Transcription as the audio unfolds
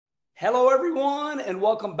Hello, everyone, and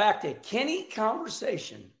welcome back to Kenny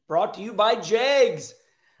Conversation, brought to you by Jags.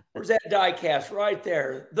 Where's that diecast? Right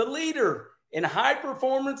there. The leader in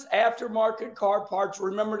high-performance aftermarket car parts.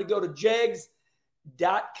 Remember to go to jags.com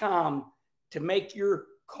to make your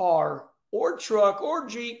car or truck or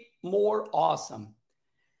Jeep more awesome.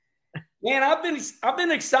 Man, I've been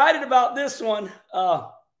excited about this one.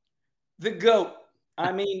 The GOAT.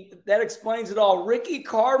 I mean, that explains it all. Ricky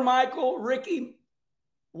Carmichael. Ricky,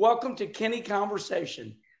 welcome to Kenny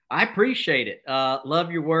Conversation. I appreciate it.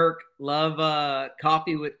 Love your work. Love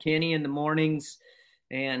coffee with Kenny in the mornings.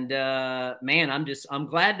 And man, I'm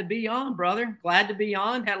glad to be on, brother. Glad to be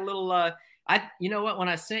on. Had a little. You know what? When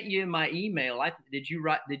I sent you my email, did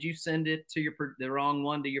you send it to the wrong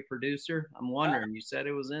one to your producer? I'm wondering. You said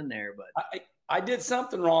it was in there, but I did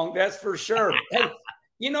something wrong. That's for sure. Hey,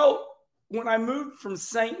 when I moved from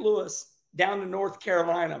St. Louis down to North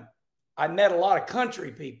Carolina, I met a lot of country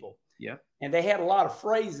people. Yeah. And they had a lot of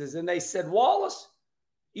phrases. And they said, Wallace,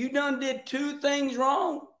 you done did two things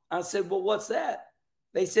wrong. I said, well, what's that?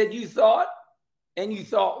 They said, you thought and you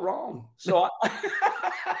thought wrong. So,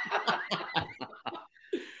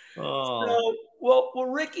 well,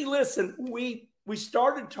 Ricky, listen, we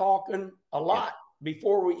started talking a lot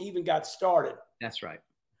before we even got started. That's right.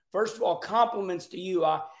 First of all, compliments to you.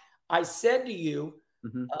 I said to you,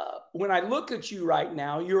 when I look at you right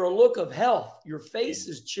now, you're a look of health. Your face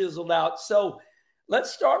is chiseled out. So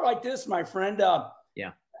let's start like this, my friend.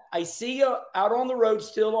 I see you out on the road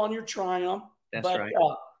still on your Triumph. That's right.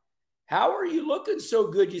 How are you looking so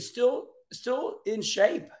good? You still in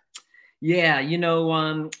shape? Yeah,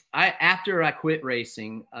 after I quit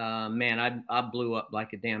racing, man, I blew up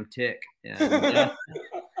like a damn tick.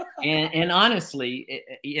 And honestly,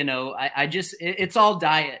 it's all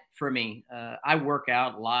diet for me. I work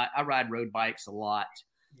out a lot. I ride road bikes a lot.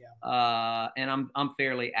 Yeah. And I'm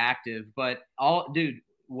fairly active, but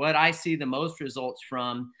what I see the most results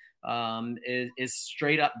from is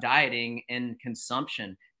straight up dieting and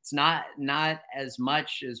consumption. It's not as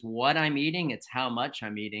much as what I'm eating, it's how much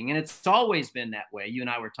I'm eating. And it's always been that way. You and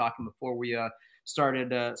I were talking before we started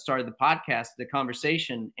the podcast, the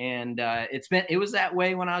conversation. And it was that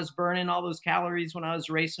way when I was burning all those calories when I was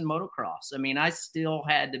racing motocross. I mean, I still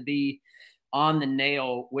had to be on the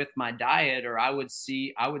nail with my diet, or I would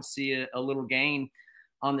see a little gain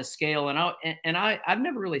on the scale. And I've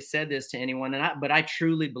never really said this to anyone, but I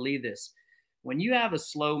truly believe this. When you have a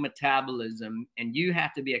slow metabolism and you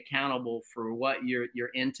have to be accountable for what your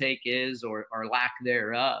intake is or lack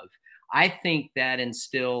thereof, I think that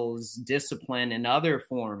instills discipline in other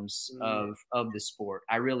forms of the sport.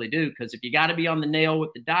 I really do. Because if you got to be on the nail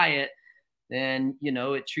with the diet, then,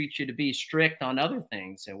 it treats you to be strict on other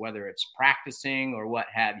things, and whether it's practicing or what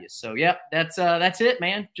have you. So, yep, that's it,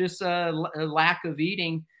 man. Just a lack of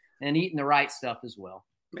eating and eating the right stuff as well.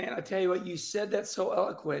 Man, I tell you what, you said that so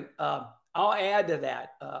eloquent. I'll add to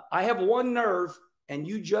that. I have one nerve, and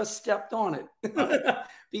you just stepped on it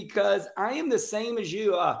because I am the same as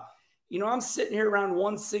you. I'm sitting here around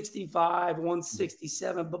 165,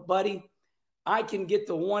 167, but buddy, I can get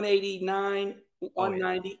to 189,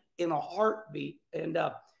 190 in a heartbeat. And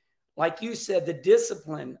like you said, the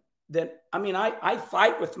discipline I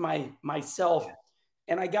fight with myself,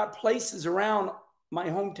 and I got places around my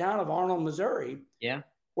hometown of Arnold, Missouri. Yeah.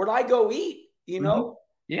 Where I go eat,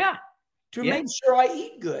 Yeah. To make sure I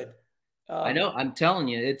eat good. I know. I'm telling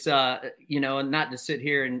you, it's, not to sit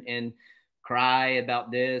here and cry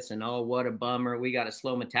about this and, oh, what a bummer. We got a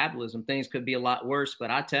slow metabolism. Things could be a lot worse.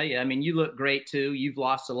 But I tell you, I mean, you look great too. You've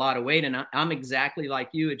lost a lot of weight, and I'm exactly like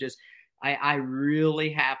you. It just, I really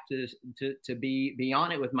have to be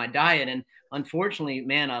on it with my diet. And unfortunately,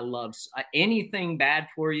 man, I love anything bad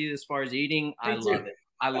for you as far as eating. I love it.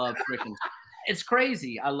 I love freaking, it's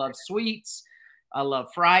crazy. I love sweets. I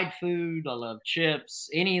love fried food. I love chips.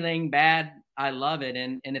 Anything bad, I love it.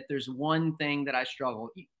 And if there's one thing that I struggle,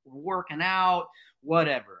 working out,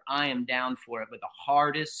 whatever, I am down for it. But the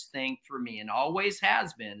hardest thing for me, and always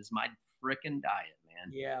has been, is my freaking diet,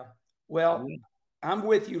 man. Yeah. Well, I'm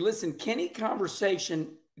with you. Listen, Kenny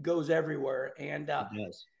Conversation goes everywhere. And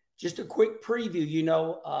just a quick preview,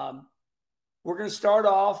 we're going to start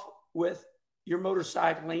off with your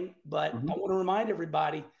motorcycling, but I want to remind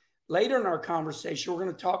everybody, later in our conversation, we're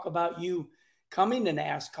going to talk about you coming to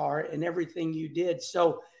NASCAR and everything you did.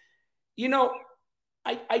 So,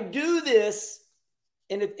 I do this,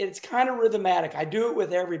 and it's kind of rhythmatic. I do it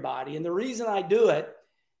with everybody. And the reason I do it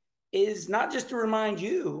is not just to remind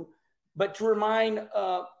you, but to remind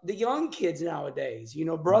the young kids nowadays.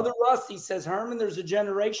 Brother Rusty says, Herman, there's a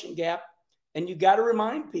generation gap, and you got to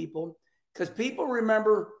remind people, because people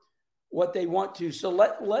remember what they want to. So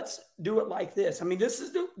let's do it like this. I mean, this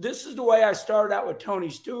is the way I started out with Tony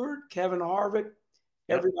Stewart, Kevin Harvick,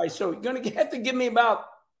 everybody. Yep. So you're going to have to give me about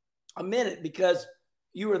a minute because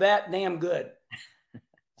you were that damn good.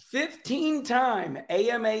 15-time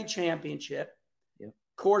AMA championship. Yep.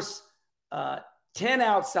 Of course, 10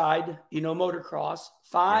 outside, motocross,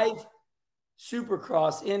 5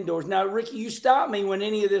 supercross indoors. Now, Ricky, you stop me when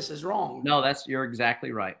any of this is wrong. No, you're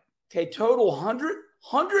exactly right. Okay, total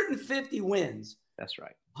 150 wins. That's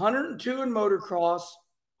right. 102 in motocross,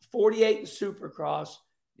 48 in supercross.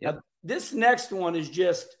 Yep. Now, this next one is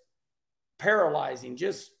just paralyzing.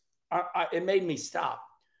 It made me stop.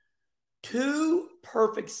 2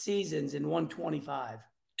 perfect seasons in 125.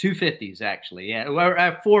 250s, actually. Yeah.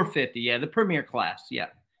 450. Yeah. The premier class. Yeah.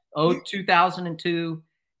 2002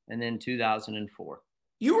 and then 2004.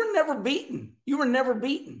 You were never beaten.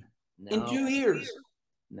 In 2 years.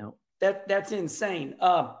 No. That's insane.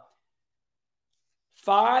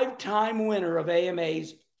 5-time winner of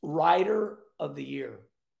AMA's Rider of the Year.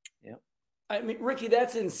 Yep. I mean, Ricky,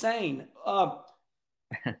 that's insane.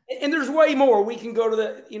 And there's way more. We can go to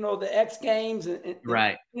the X Games and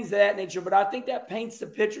right. things of that nature, but I think that paints the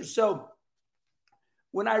picture. So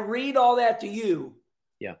when I read all that to you,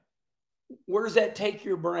 where does that take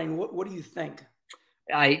your brain? What do you think?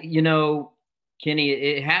 Kenny,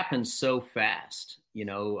 it happens so fast,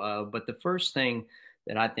 but the first thing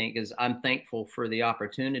that I think is I'm thankful for the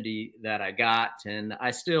opportunity that I got. And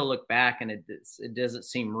I still look back and it doesn't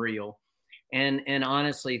seem real. And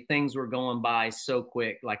honestly, things were going by so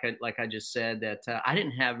quick, like I just said, that I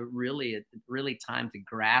didn't have really time to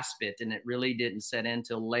grasp it. And it really didn't set in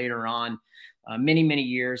until later on, many, many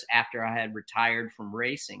years after I had retired from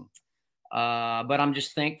racing. But I'm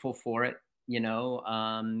just thankful for it.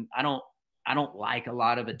 I don't like a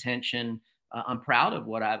lot of attention. I'm proud of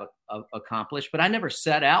what I've accomplished, but I never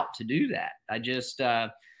set out to do that. I just,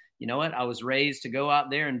 I was raised to go out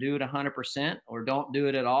there and do it 100% or don't do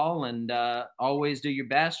it at all. And always do your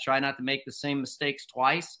best. Try not to make the same mistakes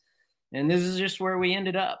twice. And this is just where we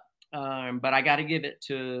ended up. But I got to give it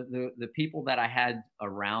to the people that I had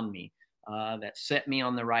around me that set me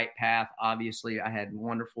on the right path. Obviously, I had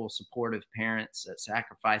wonderful, supportive parents that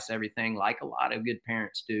sacrificed everything like a lot of good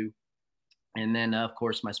parents do. And then, of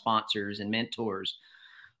course, my sponsors and mentors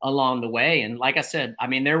along the way. And like I said, I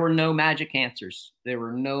mean, there were no magic answers. It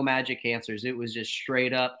was just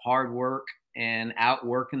straight up hard work and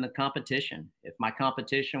outworking the competition. If my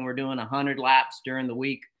competition were doing 100 laps during the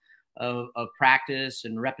week of practice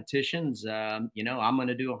and repetitions, I'm going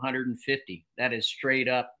to do 150. That is straight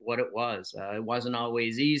up what it was. It wasn't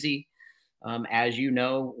always easy. As you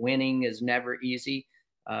know, winning is never easy.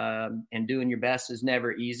 And doing your best is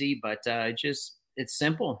never easy, but it's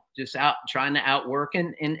simple, just trying to outwork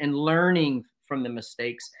and learning from the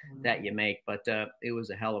mistakes that you make. But it was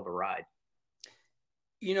a hell of a ride.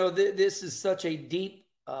 This is such a deep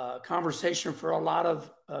conversation for a lot of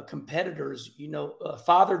competitors.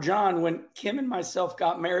 Father John, when Kim and myself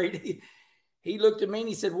got married, he looked at me and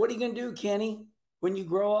he said, "What are you going to do, Kenny, when you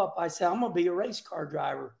grow up?" I said, "I'm going to be a race car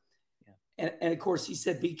driver." Yeah. And of course, he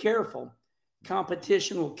said, "Be careful.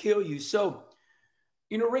 Competition will kill you." So,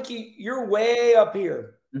 Ricky, you're way up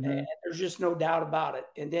here, and there's just no doubt about it.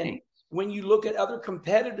 And then when you look at other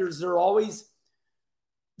competitors, they're always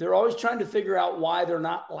trying to figure out why they're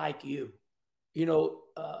not like you.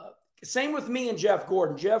 Same with me and Jeff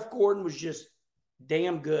Gordon. Jeff Gordon was just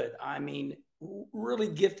damn good. I mean, really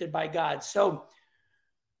gifted by God. So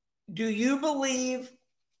do you believe,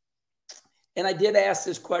 and I did ask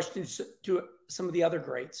this question to some of the other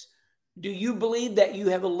greats, do you believe that you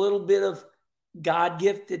have a little bit of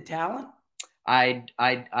God-gifted talent? I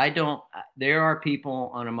don't. There are people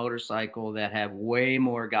on a motorcycle that have way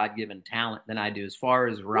more God-given talent than I do as far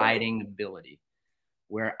as riding ability.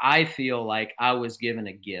 Where I feel like I was given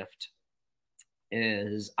a gift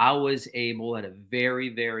is I was able at a very,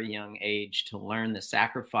 very young age to learn the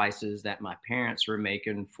sacrifices that my parents were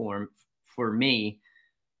making for me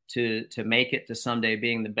to make it to someday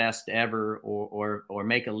being the best ever or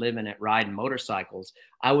make a living at riding motorcycles.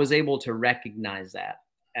 I was able to recognize that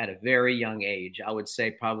at a very young age. I would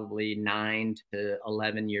say probably 9 to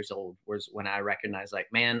 11 years old was when I recognized, like,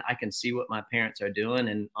 man, I can see what my parents are doing.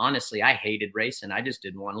 And honestly, I hated racing. I just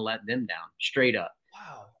didn't want to let them down, straight up.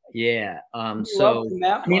 Wow. Yeah. So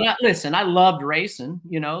I mean, listen, I loved racing,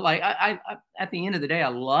 like I at the end of the day, I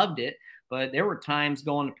loved it. But there were times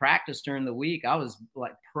going to practice during the week, I was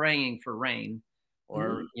like praying for rain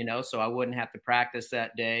or, so I wouldn't have to practice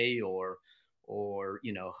that day or,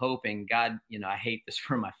 hoping God, I hate this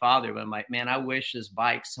for my father, but I'm like, man, I wish this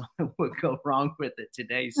bike something would go wrong with it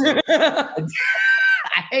today. So I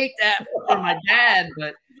hate that for my dad,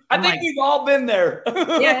 but I think we've all been there.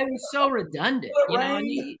 Yeah, it was so redundant. You know,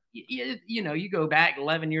 and you go back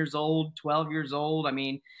 11 years old, 12 years old. I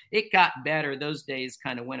mean, it got better. Those days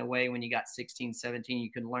kind of went away when you got 16, 17.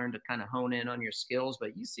 You could learn to kind of hone in on your skills,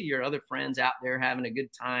 but you see your other friends out there having a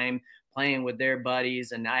good time playing with their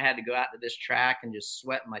buddies. And I had to go out to this track and just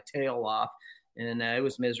sweat my tail off. And it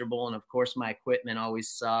was miserable. And of course, my equipment always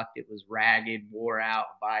sucked. It was ragged, wore out,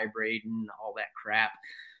 vibrating, all that crap.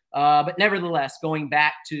 But nevertheless, going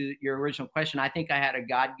back to your original question, I think I had a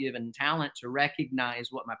God-given talent to recognize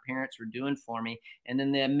what my parents were doing for me, and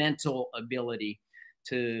then the mental ability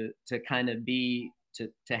to kind of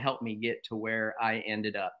to help me get to where I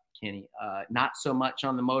ended up, Kenny. Not so much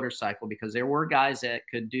on the motorcycle, because there were guys that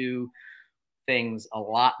could do things a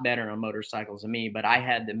lot better on motorcycles than me, but I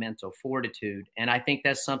had the mental fortitude, and I think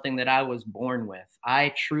that's something that I was born with.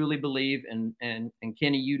 I truly believe, and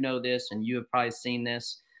Kenny, you know this, and you have probably seen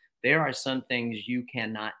this. There are some things you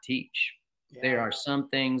cannot teach. Yeah. There are some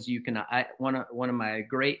things you can. One of my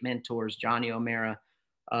great mentors, Johnny O'Mara,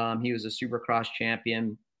 he was a Supercross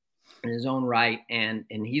champion in his own right, and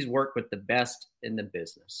he's worked with the best in the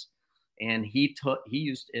business. And he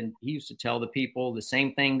used to tell the people the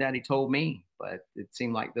same thing that he told me, but it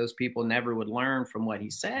seemed like those people never would learn from what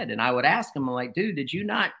he said. And I would ask him, like, dude, did you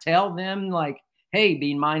not tell them, like, hey,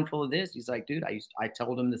 be mindful of this? He's like, dude, I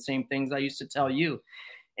told them the same things I used to tell you.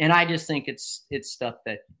 And I just think it's stuff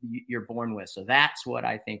that you're born with. So that's what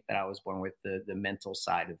I think that I was born with, the mental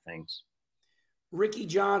side of things. Ricky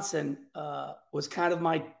Johnson was kind of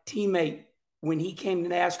my teammate when he came to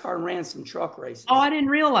NASCAR and ran some truck races. Oh, I didn't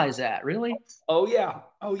realize that. Really? Oh yeah.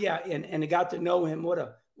 And I got to know him. What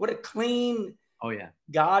a clean,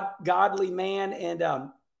 godly man. And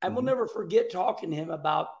I will never forget talking to him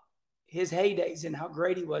about his heydays and how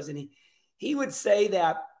great he was. And he would say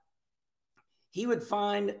that he would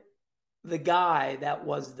find the guy that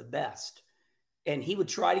was the best, and he would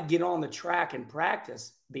try to get on the track and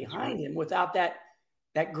practice behind him without that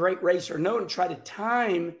great racer knowing, try to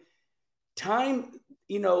time, time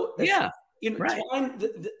the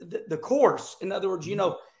course. In other words,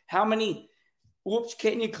 how many whoops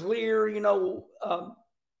can you clear?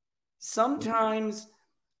 Sometimes,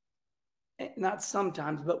 not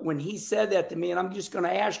sometimes, but when he said that to me, and I'm just going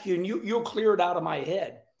to ask you, and you'll clear it out of my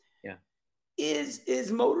head.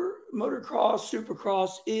 Is motocross,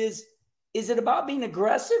 supercross, is it about being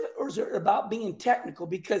aggressive, or is it about being technical?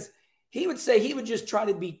 Because he would say he would just try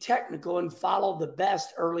to be technical and follow the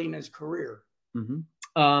best early in his career. Mm-hmm.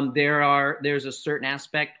 There's a certain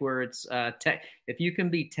aspect where it's if you can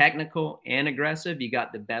be technical and aggressive, you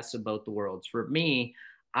got the best of both the worlds. For me,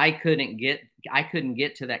 I couldn't get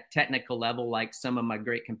to that technical level like some of my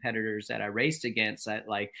great competitors that I raced against.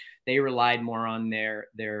 Like they relied more on their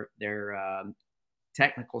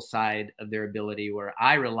technical side of their ability, where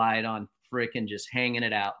I relied on freaking just hanging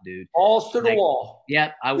it out, dude. Balls to the wall.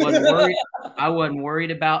 Yep, I wasn't worried. I wasn't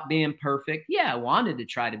worried about being perfect. Yeah, I wanted to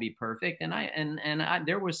try to be perfect, and I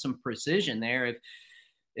there was some precision there.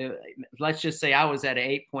 If let's just say I was at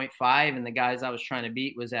an 8.5 and the guys I was trying to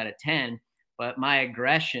beat was at a 10. But my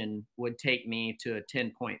aggression would take me to a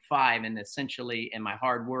 10.5, and my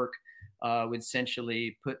hard work would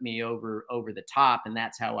essentially put me over the top. And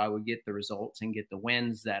that's how I would get the results and get the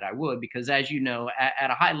wins that I would. Because as you know,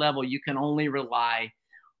 at a high level, you can only rely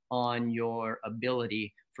on your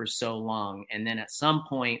ability for so long. And then at some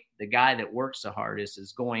point, the guy that works the hardest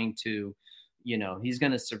is going to, he's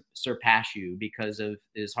going to surpass you because of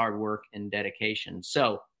his hard work and dedication.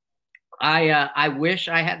 So I wish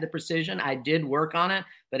I had the precision. I did work on it,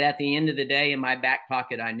 but at the end of the day, in my back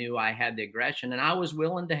pocket, I knew I had the aggression, and I was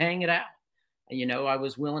willing to hang it out. I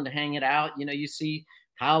was willing to hang it out. You see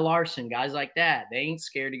Kyle Larson, guys like that, they ain't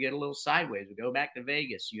scared to get a little sideways. We go back to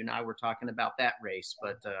Vegas. You and I were talking about that race,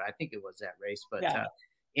 but I think it was that race. But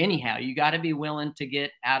anyhow, you got to be willing to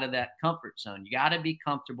get out of that comfort zone. You got to be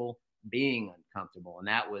comfortable being uncomfortable, and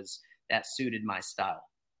that suited my style.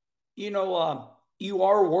 You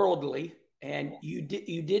are worldly, and you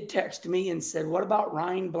did text me and said, what about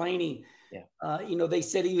Ryan Blaney? Yeah. They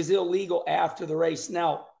said he was illegal after the race.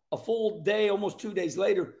 Now, a full day, almost 2 days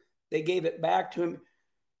later, they gave it back to him.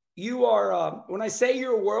 You are, when I say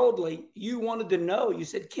you're worldly, you wanted to know. You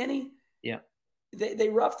said, Kenny, they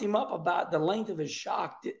roughed him up about the length of his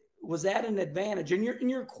shock. Was that an advantage? And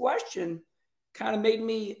your question kind of made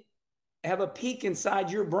me have a peek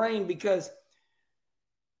inside your brain, because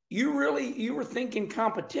you were thinking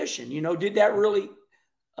competition. Did that really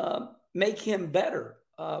make him better?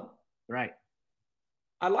 Right.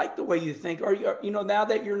 I like the way you think. Are you, now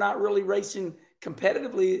that you're not really racing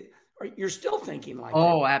competitively, you're still thinking like that?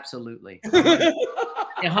 Oh, absolutely.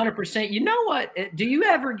 100%. You know what? Do you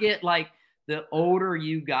ever get like the older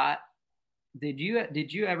you got? Did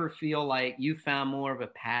you ever feel like you found more of a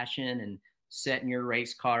passion in setting your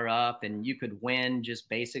race car up, and you could win just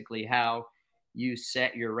basically how you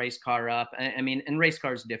set your race car up? I mean, and race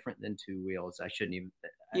car is different than two wheels. I shouldn't even.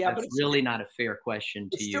 Yeah, That's really not a fair question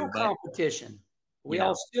to it's you, still but competition. We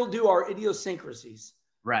all still do our idiosyncrasies.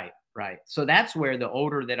 Right. So that's where the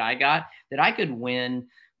older that I got, that I could win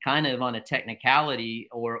kind of on a technicality,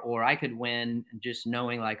 or I could win just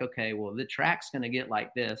knowing like, okay, well, the track's going to get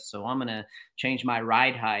like this, so I'm going to change my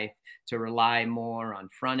ride height to rely more on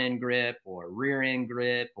front end grip or rear end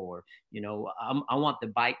grip, or I want the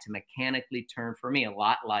bike to mechanically turn, for me a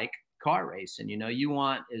lot like car racing. You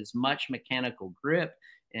want as much mechanical grip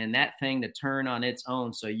and that thing to turn on its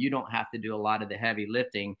own, so you don't have to do a lot of the heavy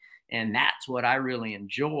lifting. And that's what I really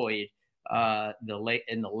enjoyed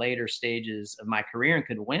in the later stages of my career, and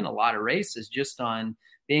could win a lot of races just on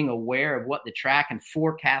being aware of what the track and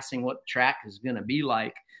forecasting what the track is going to be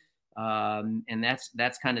like. And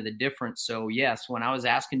that's kind of the difference. So yes, when I was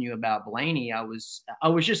asking you about Blaney, I was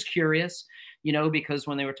just curious, because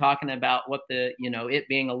when they were talking about what it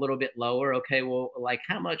being a little bit lower, okay, well, like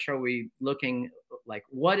how much are we looking, like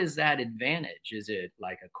what is that advantage? Is it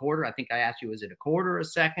like a quarter? I think I asked you, is it a quarter, a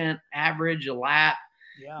second, average, a lap?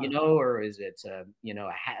 Yeah. Or is it a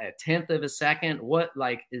tenth of a second? What,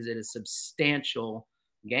 like, is it a substantial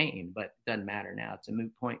game? But it doesn't matter now. It's a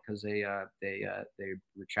moot point because they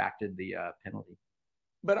retracted the penalty.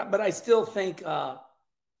 But I still think I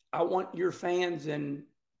want your fans and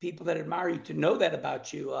people that admire you to know that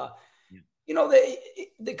about you.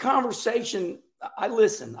 The conversation. I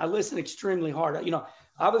listen extremely hard.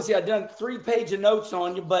 Obviously I've done 3-page of notes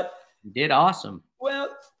on you, but you did awesome. Well,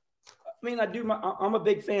 I mean, I'm a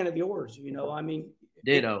big fan of yours. I mean,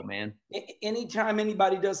 ditto, man. Anytime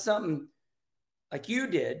anybody does something like you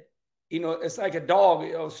did, it's like a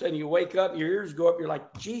dog. All of a sudden you wake up, your ears go up. You're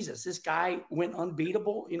like, Jesus, this guy went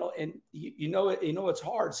unbeatable. And it's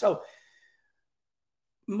hard. So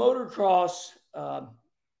motocross,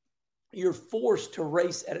 you're forced to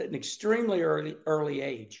race at an extremely early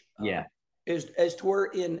age. Yeah. As to where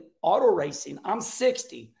in auto racing, I'm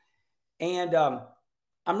 60 and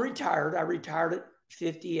I'm retired. I retired at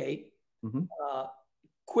 58. Mm-hmm.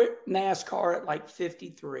 Quit NASCAR at like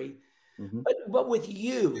 53. Mm-hmm. But with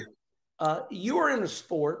you, you are in a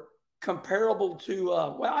sport comparable to,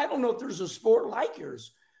 I don't know if there's a sport like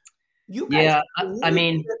yours. You guys, I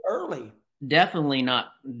mean, early. Definitely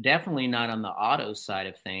not on the auto side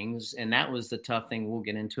of things. And that was the tough thing. We'll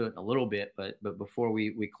get into it in a little bit, but before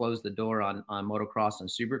we close the door on motocross and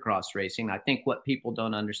supercross racing, I think what people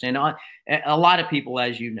don't understand, a lot of people,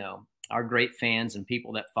 as you know, are great fans and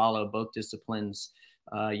people that follow both disciplines,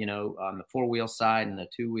 on the 4-wheel side and the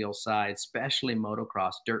 2-wheel side, especially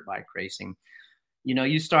motocross, dirt bike racing.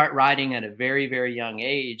 You start riding at a very, very young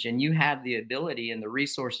age, and you have the ability and the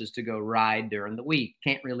resources to go ride during the week.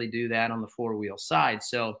 Can't really do that on the 4-wheel side.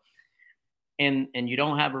 So, and you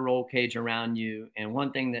don't have a roll cage around you. And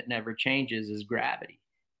one thing that never changes is gravity.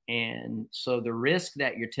 And so the risk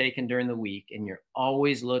that you're taking during the week, and you're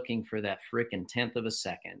always looking for that freaking tenth of a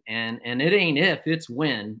second. And it ain't if, it's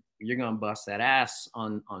when you're going to bust that ass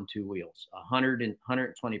on 2 wheels, 120%.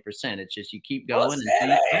 It's just, you keep going.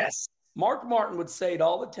 Mark Martin would say it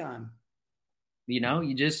all the time.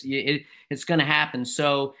 It's going to happen.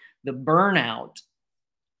 So the burnout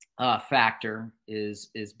factor is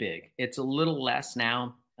big. It's a little less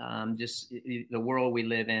now. Just the world we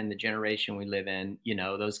live in, the generation we live in,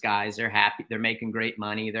 those guys, they're happy. They're making great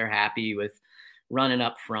money. They're happy with running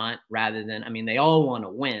up front rather than, they all want to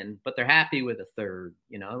win, but they're happy with a third,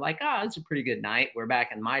 like, it's a pretty good night. We're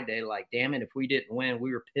back in my day, like, damn it, if we didn't win,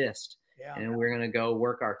 we were pissed. Yeah. And we're going to go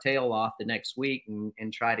work our tail off the next week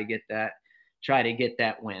and try to get that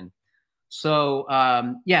win. So,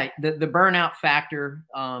 the burnout factor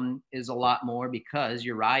is a lot more because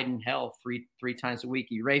you're riding hell three times a week.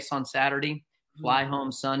 You race on Saturday, fly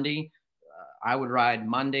home Sunday. I would ride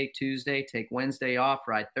Monday, Tuesday, take Wednesday off,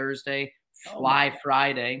 ride Thursday, fly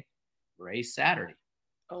Friday, race Saturday.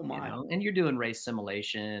 Oh my! And you're doing race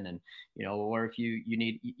simulation, and or if you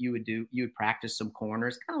would practice some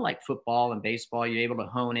corners, kind of like football and baseball. You're able to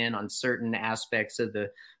hone in on certain aspects of the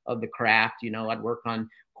craft. I'd work on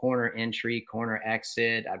corner entry, corner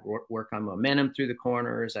exit. I'd work on momentum through the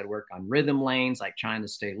corners. I'd work on rhythm lanes, like trying to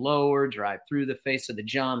stay lower, drive through the face of the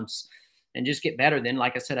jumps, and just get better. Then,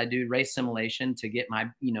 like I said, I do race simulation to get my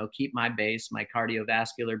keep my base, my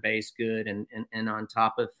cardiovascular base good and on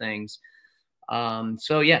top of things.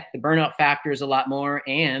 So the burnout factor is a lot more,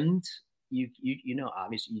 and you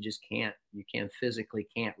obviously you physically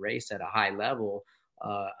can't race at a high level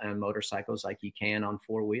on motorcycles like you can on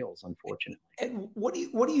four wheels, unfortunately. And what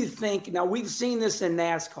do you think? Now, we've seen this in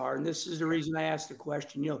NASCAR, and this is the reason I asked the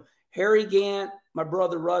question. Harry Gant, my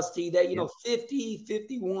brother Rusty, they, 50,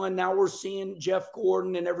 51. Now we're seeing Jeff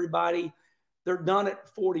Gordon and everybody. They're done at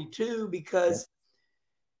 42 because,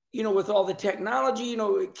 with all the technology,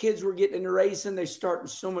 kids were getting into racing. They're starting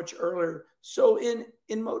so much earlier. So in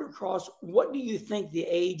motocross, what do you think the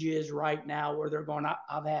age is right now where they're going,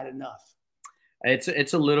 I've had enough?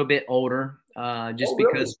 It's a little bit older,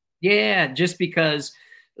 because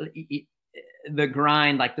the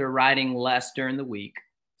grind, like they're riding less during the week.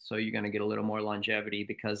 So you're going to get a little more longevity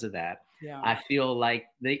because of that. Yeah. I feel like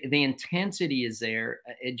the intensity is there.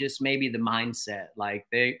 It just may be the mindset. Like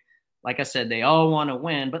I said, they all want to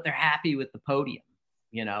win, but they're happy with the podium,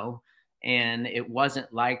 and it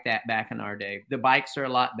wasn't like that back in our day. The bikes are a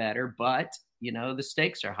lot better, but the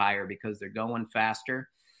stakes are higher because they're going faster.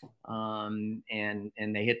 And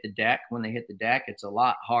they hit the deck. When they hit the deck, it's a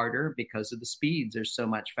lot harder because of the speeds are so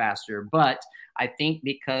much faster. But I think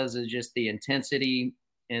because of just the intensity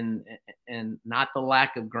and not the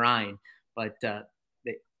lack of grind, but the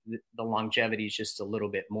longevity is just a little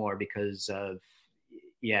bit more because of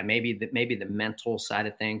maybe the mental side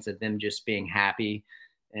of things, of them just being happy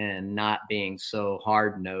and not being so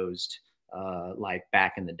hard nosed like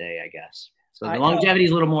back in the day, I guess. So the longevity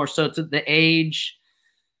is a little more. So to the age,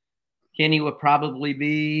 Kenny would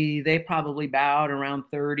they probably bowed around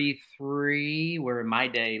 33, where in my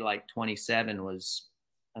day, like 27 was,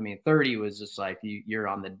 30 was just like you're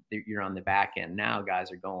on the back end. Now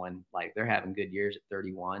guys are going, like, they're having good years at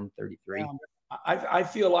 31, 33. I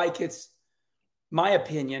feel like it's my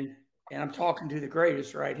opinion, and I'm talking to the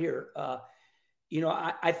greatest right here. I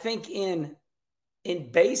think in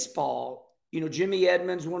baseball, Jimmy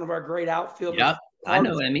Edmonds, one of our great outfielders. Yep. I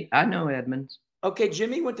know Edmonds. Okay,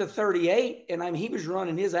 Jimmy went to 38, and he was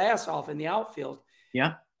running his ass off in the outfield.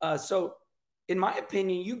 Yeah. So, in my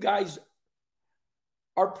opinion, you guys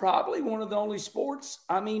are probably one of the only sports.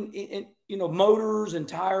 Motors and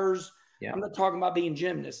tires. Yeah. I'm not talking about being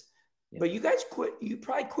gymnasts, but you guys quit. You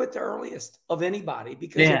probably quit the earliest of anybody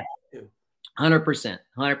because you have to. 100%.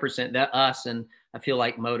 That us, and I feel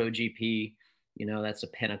like MotoGP. That's a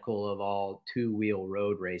pinnacle of all two-wheel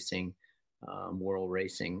road racing. World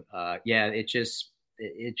racing. It's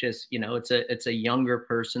a younger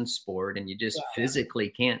person's sport, and you just physically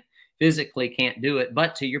can't do it.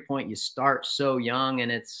 But to your point, you start so young,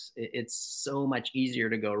 and it's so much easier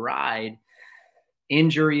to go ride.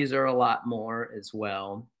 Injuries are a lot more as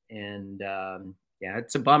well. And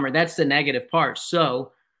it's a bummer. That's the negative part.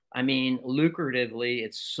 So, lucratively,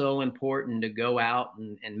 it's so important to go out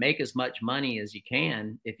and make as much money as you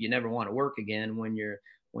can if you never want to work again when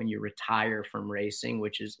you retire from racing,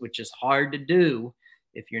 which is hard to do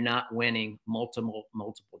if you're not winning multiple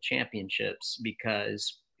championships,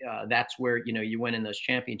 because that's where, you win in those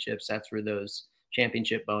championships. That's where those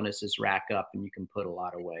championship bonuses rack up, and you can put a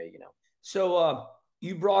lot away, So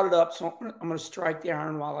you brought it up, so I'm going to strike the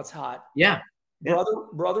iron while it's hot. Yeah.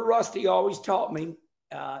 Brother Rusty always taught me,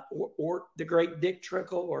 or the great Dick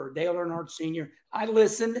Trickle or Dale Earnhardt Sr. I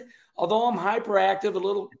listened. Although I'm hyperactive, a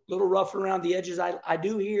little rough around the edges, I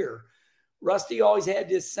do hear. Rusty always had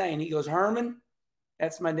this saying. He goes, Herman,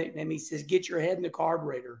 that's my nickname. He says, get your head in the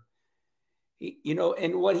carburetor.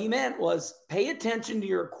 And what he meant was pay attention to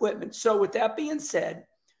your equipment. So with that being said,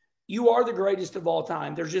 you are the greatest of all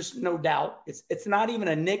time. There's just no doubt. It's not even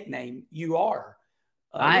a nickname. You are.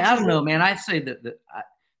 I don't know, man. I say that the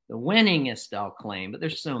winningest I'll claim, but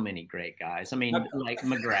there's so many great guys. Like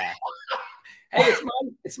McGrath. Hey,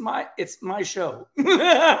 it's my show.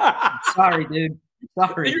 Sorry, dude.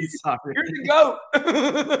 Sorry. You're the GOAT.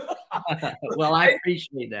 Well, I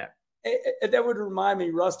appreciate that. That would remind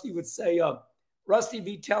me, Rusty would say, Rusty'd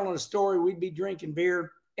be telling a story, we'd be drinking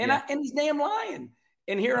beer, and he's damn lying.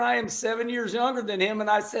 And here I am 7 years younger than him, and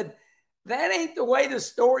I said, that ain't the way the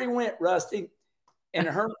story went, Rusty. And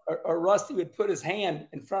Rusty would put his hand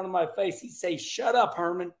in front of my face. He'd say, shut up,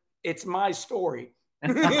 Herman. It's my story.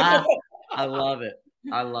 I love it.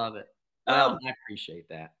 Well, I appreciate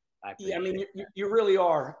that. You really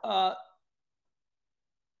are.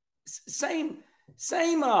 Same.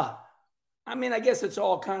 I guess it's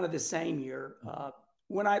all kind of the same here.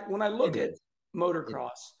 When I look at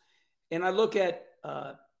motocross, and I look at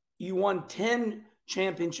you won 10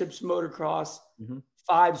 championships motocross,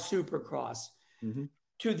 5 supercross.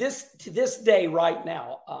 To this day right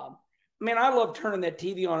now, I love turning that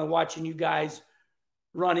TV on and watching you guys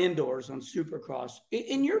run indoors on supercross.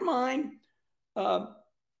 In your mind,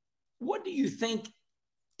 what do you think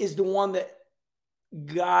is the one that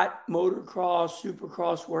got motocross,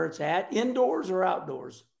 supercross where it's at, indoors or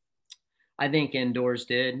outdoors? I think indoors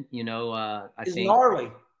did. I It's think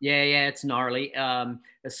gnarly. yeah, it's gnarly.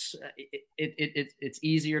 It's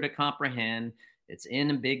easier to comprehend. It's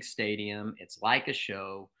in a big stadium. It's like a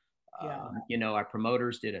show. Yeah. Our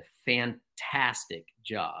promoters did a fantastic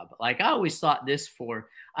job. Like I always thought this for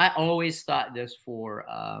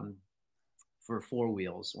four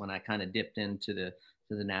wheels when I kind of dipped into the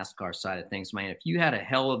NASCAR side of things. Man, if you had a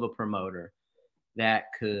hell of a promoter that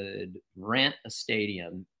could rent a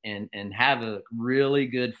stadium and have a really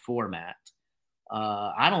good format,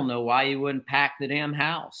 I don't know why you wouldn't pack the damn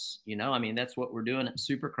house. I mean, that's what we're doing at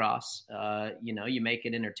Supercross. You make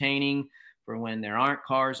it entertaining for when there aren't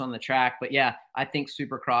cars on the track. But yeah, I think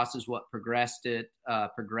Supercross is what progressed it, and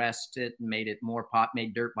made it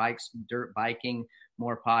made dirt biking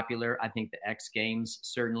more popular. I think the X Games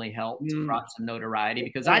certainly helped, brought some notoriety,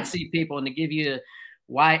 because I'd see people, and to give you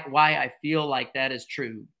why I feel like that is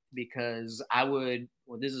true, because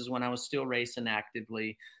this is when I was still racing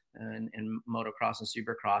actively and motocross and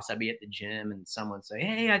supercross. I'd be at the gym and someone say,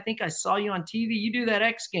 "Hey, I think I saw you on TV. You do that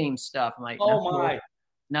X Games stuff." I'm like,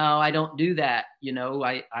 no, I don't do that.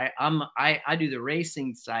 I do the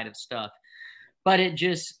racing side of stuff, but it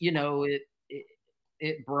just,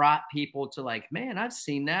 it brought people to like, man, I've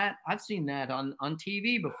seen that on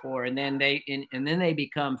TV before. And then they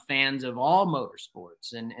become fans of all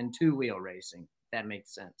motorsports and two-wheel racing. That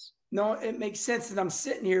makes sense. No, it makes sense. And I'm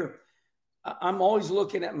sitting here, I'm always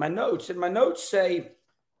looking at my notes, and my notes say,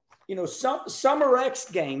 some Summer X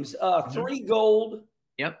Games, 3 gold,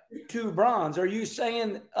 yep, 2 bronze. Are you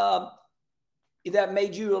saying that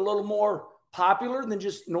made you a little more popular than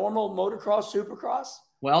just normal motocross, supercross?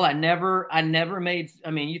 Well, I never made,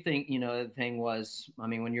 you think, the thing was,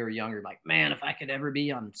 when you were younger, like, man, if I could ever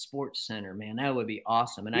be on Sports Center, man, that would be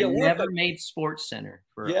awesome. And I never made Sports Center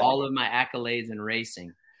for all of my accolades in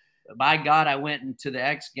racing. But by God, I went into the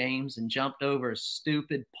X Games and jumped over a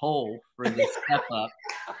stupid pole for the step up,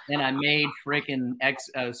 and I made freaking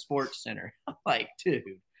Sports Center. I'm like, dude,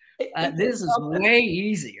 this is way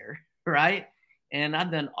easier, right? And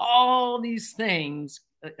I've done all these things,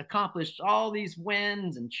 accomplished all these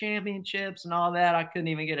wins and championships and all that. I couldn't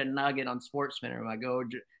even get a nugget on SportsCenter. I go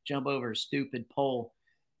jump over a stupid pole,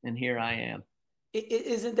 and here I am.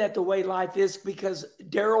 Isn't that the way life is? Because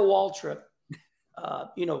Darrell Waltrip,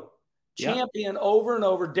 champion over and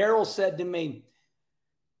over. Darrell said to me,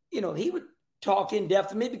 he would talk in depth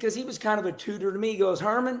to me because he was kind of a tutor to me. He goes,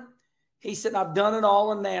 Herman, he said, I've done it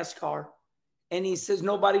all in NASCAR. And he says,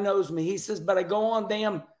 nobody knows me. He says, but I go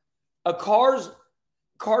on a Cars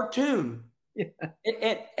cartoon. Yeah.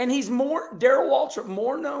 And he's Darrell Waltrip,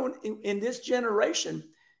 more known in this generation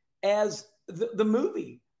as the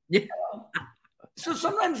movie. Yeah. So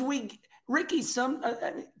sometimes Ricky,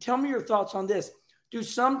 tell me your thoughts on this. Do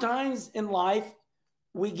sometimes in life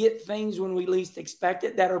we get things when we least expect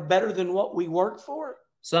it that are better than what we worked for?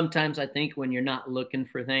 Sometimes I think when you're not looking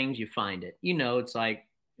for things, you find it. It's like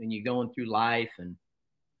when you're going through life and,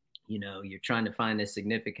 you're trying to find a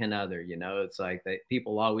significant other, it's like that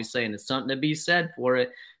people always say, and there's something to be said for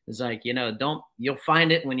it. It's like, you'll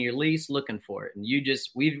find it when you're least looking for it. And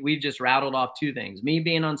we've just rattled off 2 things, me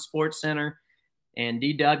being on Sports Center and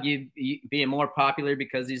DW being more popular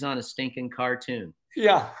because he's on a stinking cartoon.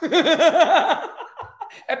 Yeah. That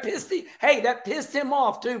pissed him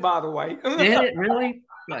off too, by the way. Did it really?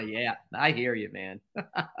 Well, yeah, I hear you, man.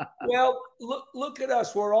 Well, look at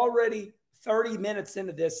us. We're already 30 minutes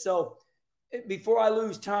into this. So before I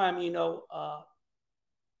lose time,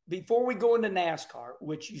 before we go into NASCAR,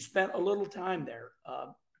 which you spent a little time there,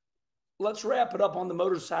 let's wrap it up on the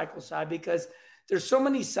motorcycle side because there's so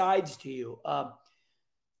many sides to you.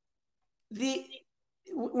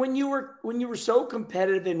 When you were so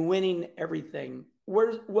competitive in winning everything,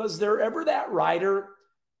 was there ever that rider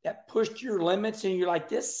that pushed your limits and you're like,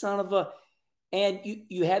 this son of a, and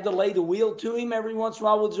you had to lay the wheel to him every once in a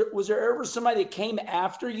while? Was there ever somebody that came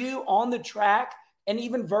after you on the track and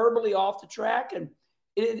even verbally off the track? And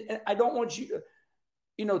I don't want you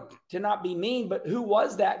to not be mean, but who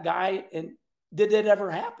was that guy, and did it ever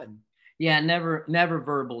happen? Yeah, never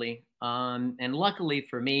verbally. And luckily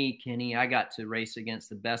for me, Kenny, I got to race against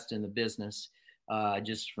the best in the business,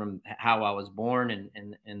 just from how I was born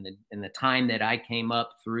and the time that I came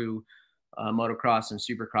up through motocross and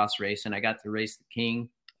supercross race. And I got to race the king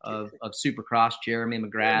of supercross, Jeremy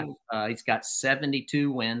McGrath. He's got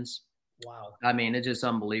 72 wins. Wow. It's just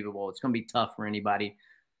unbelievable. It's going to be tough for anybody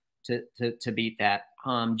to beat that.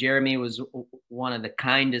 Jeremy was one of the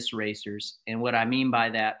kindest racers. And what I mean by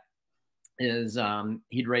that is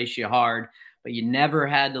he'd race you hard, but you never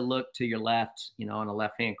had to look to your left, you know, on the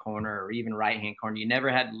left-hand corner or even right-hand corner. You never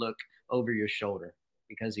had to look over your shoulder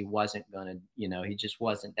because he wasn't going to, you know, he just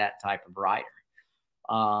wasn't that type of rider.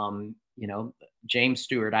 You know, James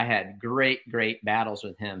Stewart, I had great battles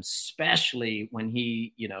with him, especially when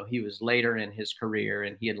he, you know, he was later in his career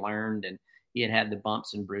and he had learned and he had the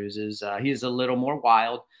bumps and bruises. He was a little more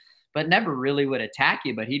wild, but never really would attack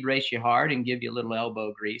you, but he'd race you hard and give you a little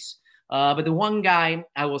elbow grease. But the one guy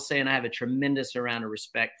I will say, and I have a tremendous amount of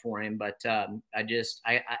respect for him, but I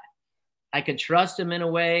could trust him in a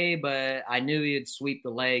way, but I knew he'd sweep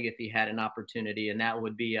the leg if he had an opportunity, and that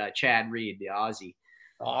would be Chad Reed, the Aussie.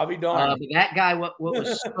 Oh, I'll be darned. But that guy, what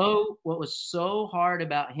was so hard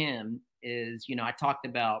about him is, you know, I talked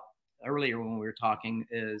about earlier when we were talking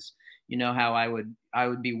is, you know, how I would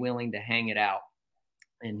be willing to hang it out,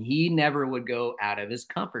 and he never would go out of his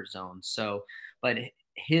comfort zone. So, but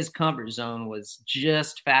his comfort zone was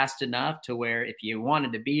just fast enough to where if you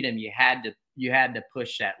wanted to beat him, you had to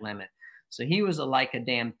push that limit. So he was like a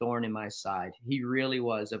damn thorn in my side. He really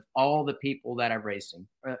was. Of all the people that I raced,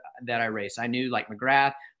 I knew like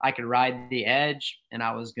McGrath, I could ride the edge and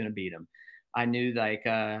I was going to beat him. I knew like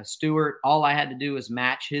Stewart, all I had to do was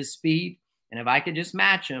match his speed. And if I could just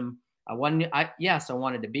match him, I wanted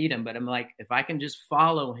to beat him, but I'm like, if I can just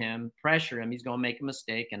follow him, pressure him, he's going to make a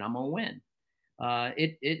mistake and I'm going to win.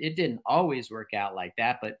 It didn't always work out like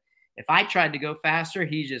that, but if I tried to go faster,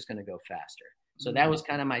 he's just going to go faster. So that was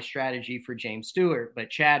kind of my strategy for James Stewart. But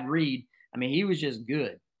Chad Reed, I mean, he was just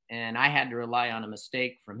good. And I had to rely on a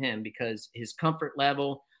mistake from him because his comfort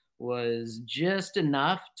level was just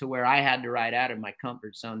enough to where I had to ride out of my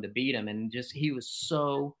comfort zone to beat him. And just, he was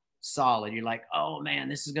so solid. You're like, oh man,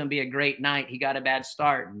 this is going to be a great night. He got a bad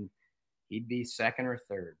start and he'd be second or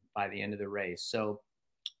third by the end of the race. So,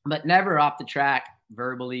 but never off the track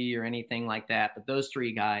verbally or anything like that. But those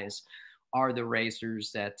three guys are the racers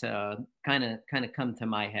that kind of come to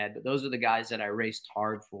my head. But those are the guys that I raced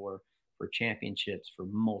hard for championships for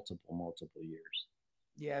multiple years.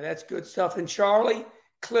 Yeah, that's good stuff. And Charlie,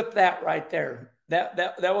 clip that right there.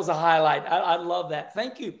 That was a highlight. I love that.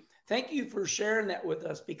 Thank you for sharing that with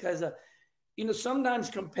us because you know, sometimes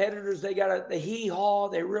competitors, they got the hee-haw,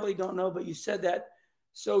 they really don't know, but you said that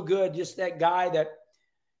so good. Just that guy that,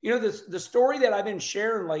 you know, the story that I've been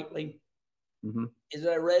sharing lately is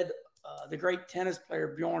that I read the great tennis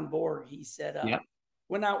player Bjorn Borg. He said,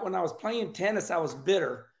 when I was playing tennis, I was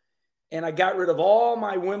bitter and I got rid of all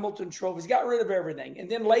my Wimbledon trophies, got rid of everything. And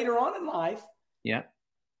then later on in life,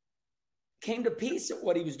 came to peace at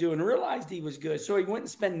what he was doing, realized he was good. So he went and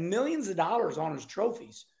spent millions of dollars on his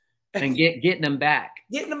trophies. And getting them back.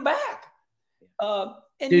 And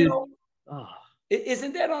dude, you know,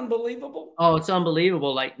 isn't that unbelievable? Oh, it's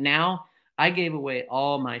unbelievable. Like now I gave away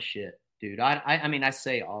all my shit. Dude, I mean, I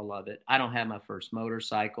say all of it. I don't have my first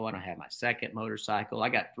motorcycle. I don't have my second motorcycle. I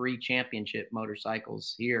got 3 championship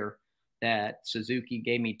motorcycles here that Suzuki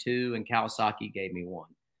gave me 2 and Kawasaki gave me 1.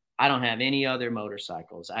 I don't have any other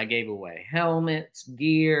motorcycles. I gave away helmets,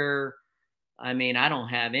 gear. I mean, I don't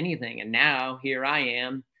have anything. And now here I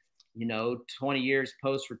am, you know, 20 years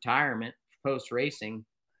post-retirement, post-racing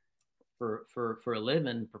for a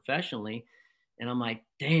living professionally. And I'm like,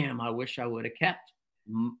 damn, I wish I would have kept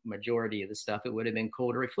majority of the stuff. It would have been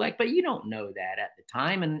cool to reflect, but you don't know that at the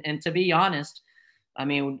time. And to be honest, I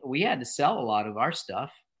mean, we had to sell a lot of our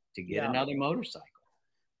stuff to get another motorcycle.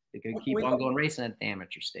 We could keep on going racing at the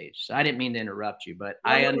amateur stage. So I didn't mean to interrupt you, but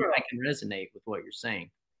I can resonate with what you're saying.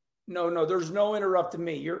 No, there's no interrupting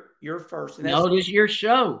me. You're first. And no, this is your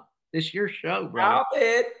show. This is your show, bro. Stop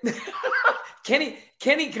it.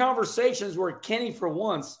 Kenny conversations where Kenny for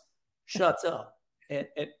once shuts up. And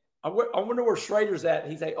I wonder where Schrader's at.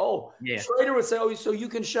 He's like, oh, yeah. Schrader would say, oh, so you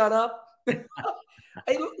can shut up?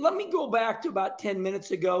 Hey, let me go back to about 10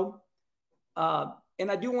 minutes ago.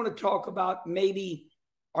 And I do want to talk about maybe,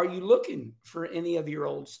 are you looking for any of your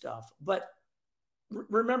old stuff? But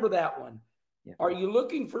remember that one. Yeah. Are you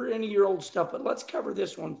looking for any of your old stuff? But let's cover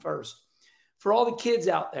this one first. For all the kids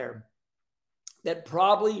out there that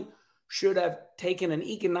probably should have taken an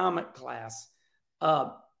economic class,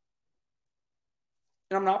 and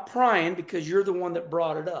I'm not prying because you're the one that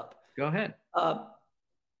brought it up. Go ahead. Are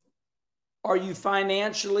you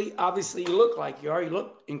financially, obviously you look like you are, you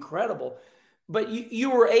look incredible, but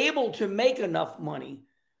you were able to make enough money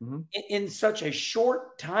in such a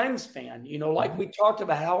short time span, you know, like we talked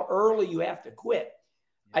about how early you have to quit.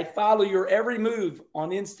 I follow your every move on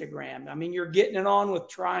Instagram. I mean, you're getting it on with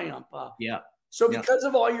Triumph. So because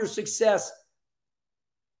of all your success,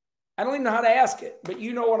 I don't even know how to ask it, but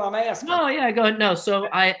you know what I'm asking. Oh yeah, go ahead. No, so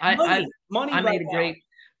money I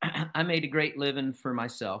made a great living for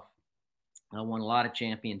myself. I won a lot of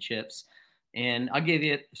championships. And I'll give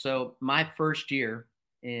you, so my first year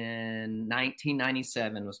in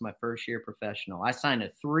 1997 was my first year professional. I signed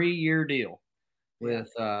a 3-year deal with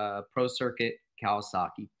Pro Circuit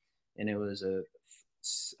Kawasaki, and it was a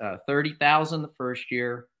 30,000 the first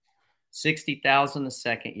year, 60,000 the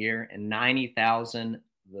second year, and 90,000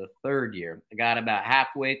 the third year. I got about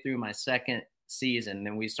halfway through my second season,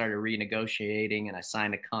 then we started renegotiating, and I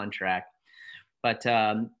signed a contract. But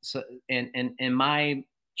so and my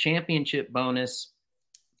championship bonus,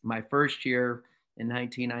 my first year in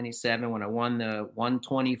 1997, when I won the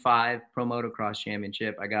 125 Pro Motocross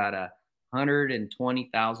Championship, I got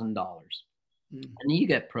 $120,000. And you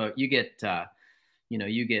get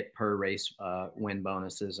you get per race win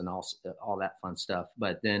bonuses and all that fun stuff.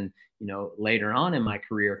 But then, later on in my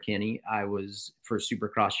career, Kenny, I was for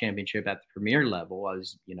Supercross Championship at the premier level. I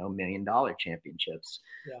was, $1 million championships.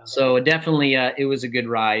 Yeah. So definitely, it was a good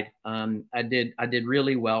ride. I did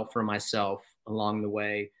really well for myself along the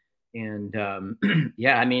way, and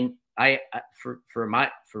yeah, I mean,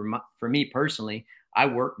 for me personally, I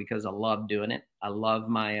work because I love doing it. I love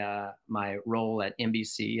my role at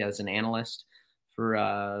NBC as an analyst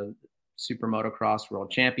for Super Motocross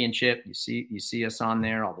World Championship. You see us on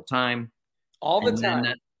there all the time.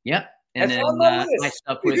 Yep. And then my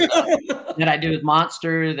stuff with that I do with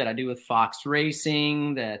Monster, that I do with Fox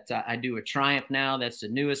Racing, that I do with Triumph now. That's the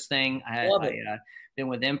newest thing. I've been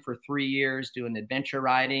with them for 3 years doing adventure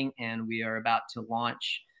riding, and we are about to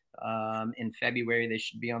launch in February. They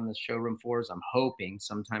should be on the showroom floors, I'm hoping,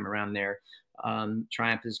 sometime around there.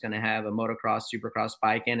 Triumph is going to have a motocross, supercross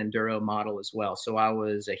bike, and enduro model as well. So I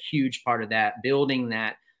was a huge part of that, building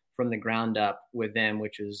that from the ground up with them,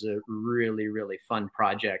 which was a really, really fun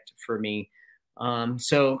project for me.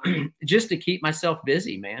 So just to keep myself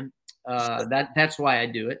busy, man, that's why I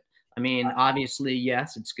do it. I mean, obviously,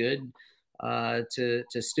 yes, it's good to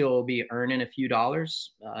still be earning a few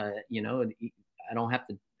dollars. I don't have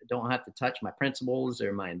to touch my principals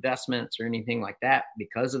or my investments or anything like that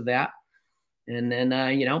because of that. And then,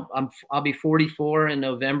 I'll be 44 in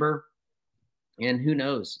November, and who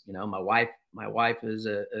knows, my wife is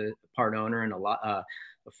a part owner in a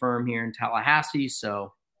firm here in Tallahassee.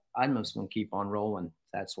 So I'm just going to keep on rolling.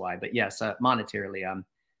 That's why. But yes, monetarily,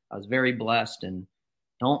 I was very blessed and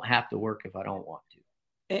don't have to work if I don't want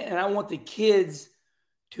to. And I want the kids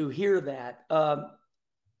to hear that.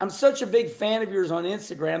 I'm such a big fan of yours on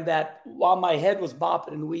Instagram that while my head was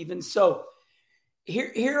bopping and weaving, so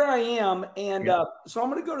here I am. And so I'm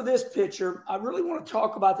going to go to this picture. I really want to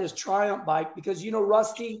talk about this Triumph bike because,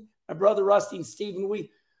 Rusty, my brother Rusty and Steven,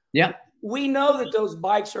 we know that those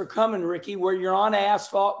bikes are coming, Ricky, where you're on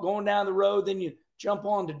asphalt going down the road, then you jump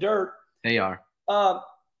onto dirt. They are.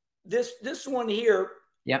 This one here.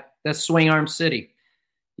 Yep. That's Swing Arm City.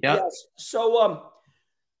 Yep. Yes. So,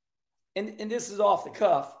 and this is off the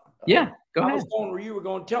cuff. Yeah. Go ahead. I was going where you were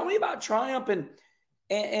going. Tell me about Triumph,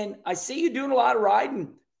 and I see you doing a lot of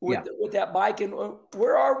riding with that bike. And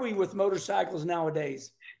where are we with motorcycles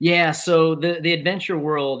nowadays? Yeah, so the adventure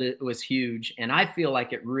world, it was huge, and I feel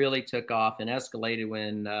like it really took off and escalated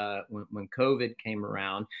when COVID came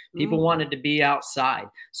around. People wanted to be outside,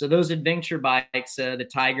 so those adventure bikes, the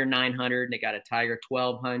Tiger 900, they got a Tiger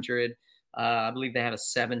 1200. I believe they have a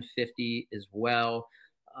 750 as well.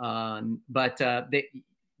 But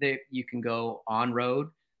you can go on road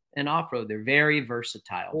and off road. They're very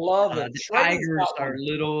versatile. Love it. The Tigers are a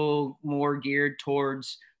little more geared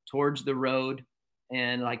towards the road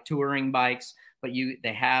and like touring bikes, but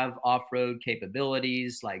they have off-road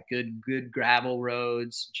capabilities, like good gravel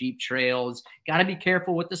roads, Jeep trails. Got to be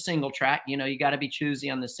careful with the single track. You got to be choosy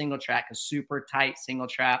on the single track. A super tight single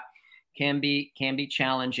track can be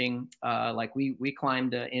challenging. Like we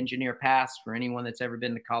climbed Engineer Pass. For anyone that's ever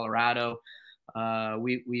been to Colorado,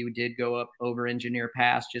 we did go up over Engineer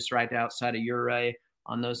Pass just right outside of Ouray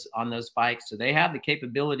on those bikes. So they have the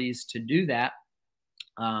capabilities to do that.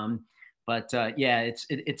 But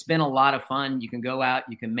it's been a lot of fun. You can go out,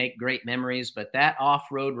 you can make great memories, but that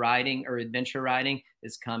off-road riding or adventure riding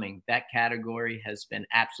is coming. That category has been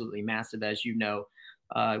absolutely massive, as you know,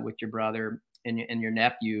 with your brother and your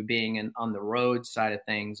nephew being on the road side of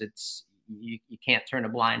things. It's you can't turn a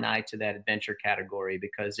blind eye to that adventure category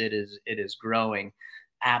because it is growing.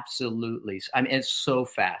 Absolutely. I mean, it's so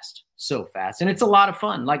fast. And it's a lot of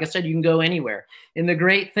fun. Like I said, you can go anywhere. And the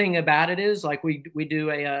great thing about it is, like, we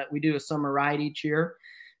do a summer ride each year,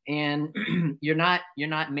 and you're not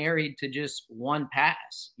married to just one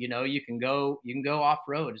pass. You can go off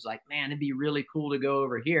road. It's like, man, it'd be really cool to go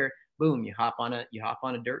over here. Boom, you hop on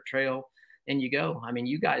a dirt trail and you go. I mean,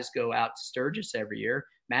 you guys go out to Sturgis every year.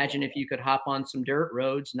 Imagine if you could hop on some dirt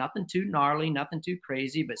roads, nothing too gnarly, nothing too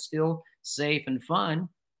crazy, but still safe and fun.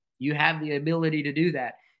 You have the ability to do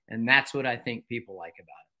that. And that's what I think people like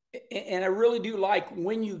about it. And I really do like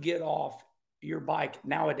when you get off your bike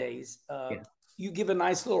nowadays, you give a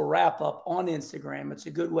nice little wrap up on Instagram. It's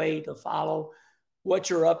a good way to follow what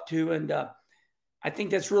you're up to. And I think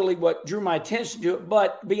that's really what drew my attention to it.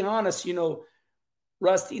 But be honest, you know,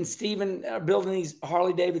 Rusty and Steven are building these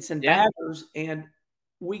Harley Davidson baggers, and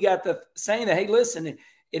we got the saying that, hey, listen,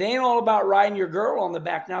 it ain't all about riding your girl on the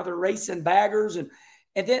back. Now they're racing baggers, and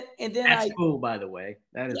then that's cool, by the way.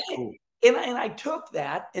 That is cool. And I took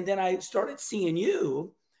that, and then I started seeing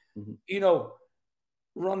you, you know,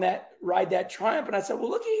 ride that Triumph, and I said, well,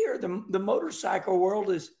 look at here, the motorcycle world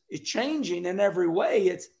is changing in every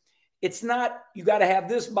way. It's not you got to have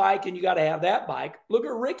this bike and you got to have that bike. Look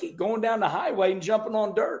at Ricky going down the highway and jumping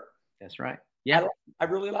on dirt. That's right. Yeah, I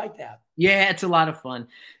really like that. Yeah, it's a lot of fun.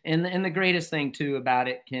 And the greatest thing too about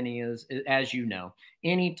it, Kenny, is as you know,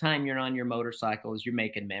 anytime you're on your motorcycles, you're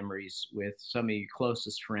making memories with some of your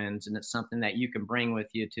closest friends, and it's something that you can bring with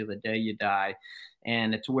you till the day you die.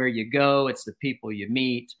 And it's where you go, it's the people you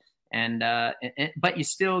meet. But you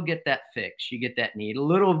still get that fix. You get that need. A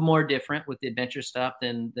little more different with the adventure stuff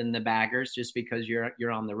than the baggers, just because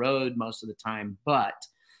you're on the road most of the time. But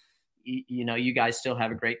you know, you guys still have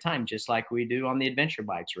a great time, just like we do on the adventure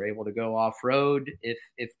bikes. We're able to go off road if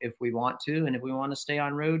we want to, and if we want to stay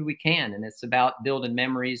on road, we can. And it's about building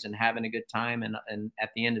memories and having a good time, and at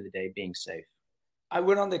the end of the day, being safe. I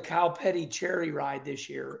went on the Kyle Petty charity ride this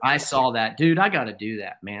year. I saw that, dude. I got to do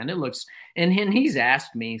that, man. It looks, and he's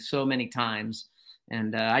asked me so many times,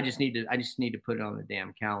 and I just need to put it on the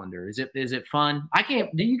damn calendar. Is it fun? I can't.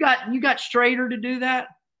 Do you got Strader to do that?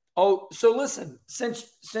 Oh, so listen, since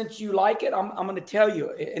you like it, I'm going to tell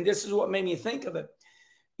you, and this is what made me think of it.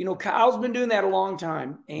 You know, Kyle's been doing that a long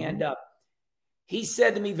time, and he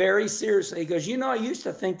said to me very seriously, he goes, you know, I used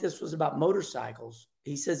to think this was about motorcycles.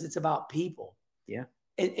 He says it's about people. Yeah.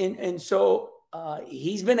 And so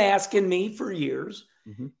he's been asking me for years.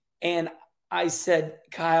 And I said,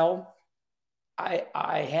 Kyle,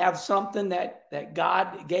 I have something that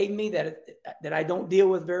God gave me that I don't deal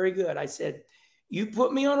with very good. I said, you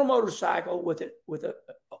put me on a motorcycle with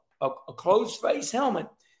a closed face helmet,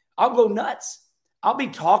 I'll go nuts. I'll be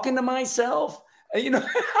talking to myself. You know,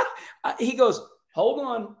 he goes, hold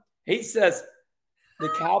on. He says, the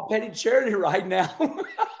Kyle Petty charity right now.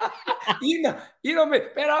 you know me,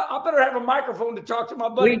 man. I better have a microphone to talk to my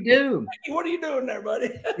buddy. We do. Hey, what are you doing there, buddy?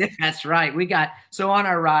 That's right. So on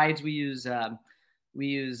our rides, we use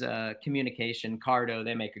communication. Cardo,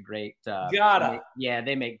 they make a great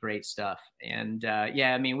they make great stuff. And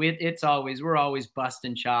I mean, we're always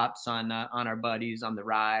busting chops on our buddies on the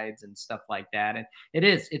rides and stuff like that. And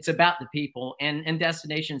it's about the people and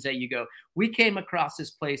destinations that you go. We came across this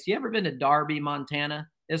place. You ever been to Darby, Montana?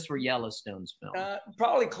 This where Yellowstone's filmed.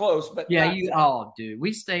 Probably close, but yeah, dude.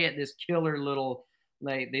 We stay at this killer little.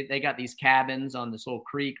 They got these cabins on this little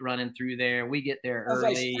creek running through there. We get there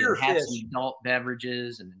early and have some adult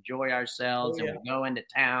beverages and enjoy ourselves. And we go into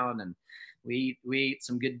town and we eat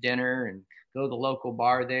some good dinner and go to the local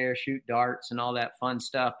bar there, shoot darts and all that fun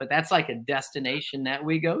stuff. But that's like a destination that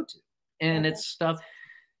we go to. And it's stuff.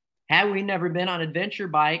 Had we never been on adventure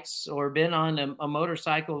bikes or been on a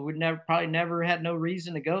motorcycle, we'd probably never had no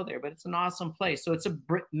reason to go there. But it's an awesome place. So it's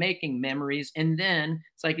making memories. And then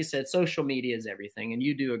it's like you said, social media is everything. And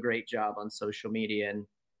you do a great job on social media. And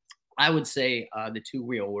I would say the Two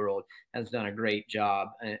Wheel World has done a great job,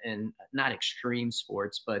 and not extreme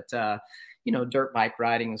sports, but dirt bike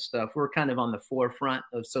riding and stuff. We're kind of on the forefront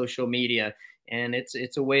of social media. And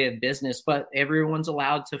it's a way of business, but everyone's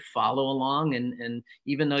allowed to follow along. And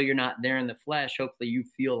even though you're not there in the flesh, hopefully you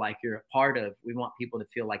feel like we want people to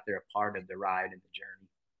feel like they're a part of the ride and the journey.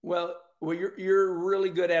 Well, you're really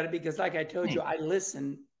good at it, because like I told you, I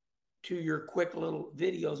listen to your quick little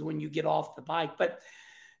videos when you get off the bike. But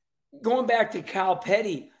going back to Kyle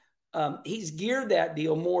Petty, he's geared that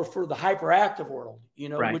deal more for the hyperactive world,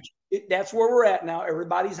 right. Which that's where we're at now.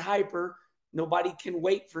 Everybody's hyper. Nobody can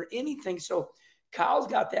wait for anything. So Kyle's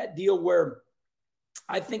got that deal where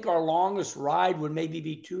I think our longest ride would maybe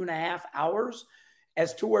be 2.5 hours,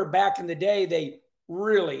 as to where back in the day, they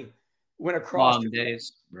really went across. Long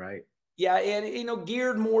days, right. Yeah, and,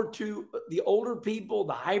 geared more to the older people,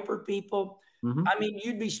 the hyper people. I mean,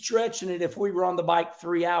 you'd be stretching it if we were on the bike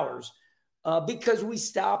 3 hours, because we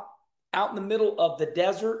stop out in the middle of the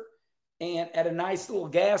desert and at a nice little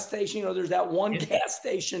gas station. There's that one gas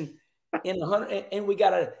station in 100, and we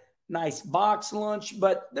got a nice box lunch.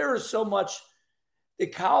 But there is so much. The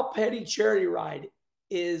Kyle Petty charity ride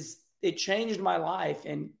is it changed my life.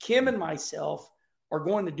 And Kim and myself are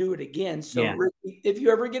going to do it again. So Yeah. Ricky, if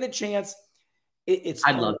you ever get a chance, it's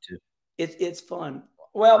I'd fun. love to. It's fun.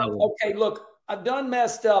 Well, okay, look, I've done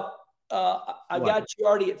messed up. I got you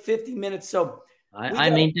already at 50 minutes. So I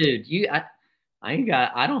mean, dude,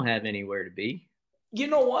 I don't have anywhere to be. You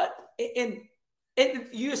know what? And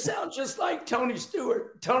you sound just like Tony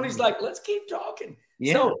Stewart. Tony's like, let's keep talking.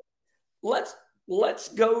 Yeah. So let's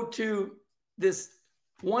go to this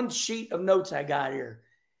one sheet of notes I got here.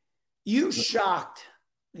 You shocked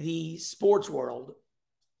the sports world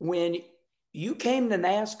when you came to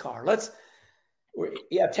NASCAR.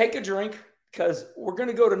 Take a drink because we're going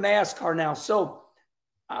to go to NASCAR now. So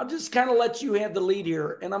I'll just kind of let you have the lead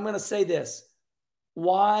here. And I'm going to say this.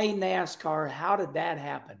 Why NASCAR? How did that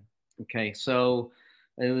happen? Okay, so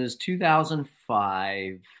it was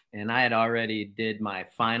 2005, and I had already did my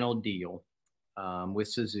final deal with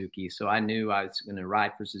Suzuki. So I knew I was going to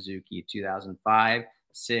ride for Suzuki 2005,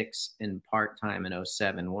 6, and part-time in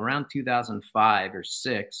 07. Well, around 2005 or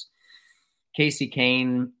 6, Casey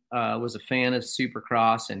Kane was a fan of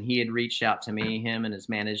Supercross, and he had reached out to me, him and his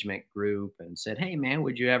management group, and said, hey, man,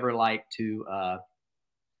 would you ever like to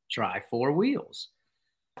try 4 wheels?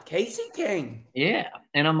 Casey Kane. Yeah.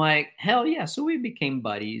 And I'm like, hell yeah. So we became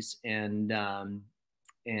buddies, and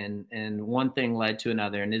one thing led to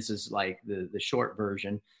another. And this is like the short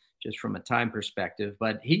version, just from a time perspective,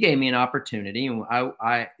 but he gave me an opportunity. And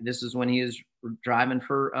this is when he was driving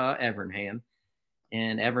for Evernham,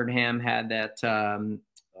 and Evernham had that, I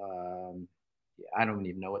don't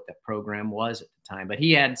even know what that program was at the time, but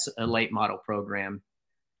he had a late model program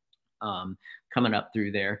coming up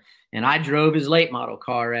through there. And I drove his late model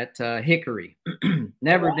car at Hickory.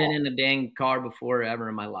 Never been in a dang car before ever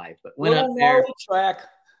in my life, but went up there. Track.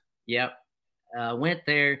 Yep. Went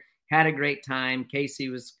there, had a great time. Casey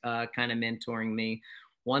was kind of mentoring me.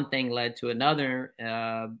 One thing led to another.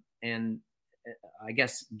 And I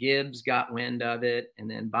guess Gibbs got wind of it. And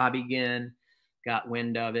then Bobby Ginn got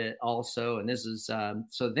wind of it also. And this is,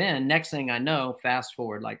 so then next thing I know, fast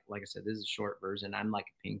forward, like I said, this is a short version. I'm like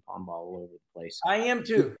a ping pong ball all over the place. I am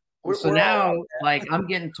too. So now like I'm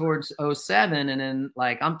getting towards 07, and then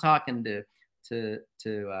like I'm talking to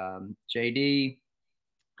JD,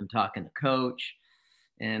 I'm talking to Coach.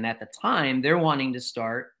 And at the time they're wanting to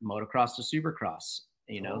start motocross to supercross,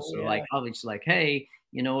 like obviously like, hey,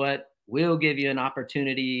 you know what? We'll give you an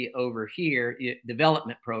opportunity over here,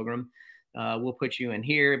 development program. We'll put you in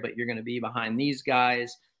here, but you're going to be behind these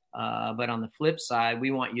guys. But on the flip side,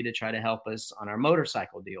 we want you to try to help us on our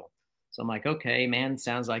motorcycle deal. So I'm like, okay, man,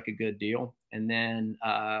 sounds like a good deal. And then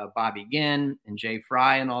Bobby Ginn and Jay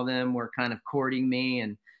Fry and all them were kind of courting me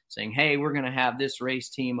and saying, hey, we're going to have this race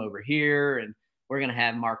team over here, and we're going to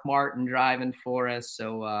have Mark Martin driving for us.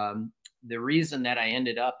 So the reason that I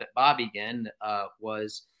ended up at Bobby Ginn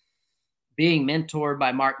was being mentored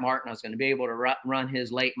by Mark Martin. I was going to be able to run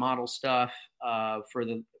his late model stuff for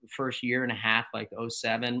the first year and a half, like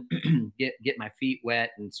 07, get my feet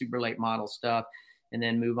wet and super late model stuff, and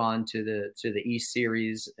then move on to the East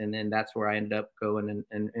Series. And then that's where I ended up going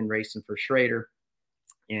and racing for Schrader.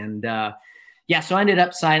 And so I ended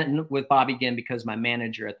up signing with Bobby Ginn because my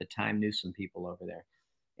manager at the time knew some people over there.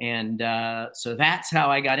 And so that's how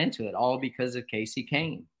I got into it, all because of Casey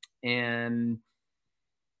Kane. And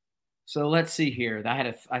so let's see here.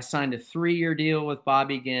 I signed a 3-year deal with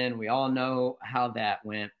Bobby Ginn. We all know how that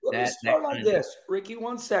went. Let me start like this, Ricky.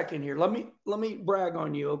 1 second here. Let me brag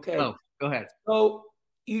on you, okay? Oh, go ahead. So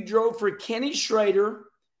you drove for Kenny Schrader,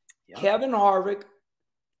 Kevin Harvick,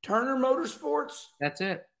 Turner Motorsports. That's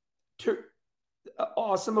it.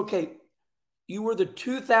 Awesome. Okay, you were the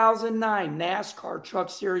 2009 NASCAR Truck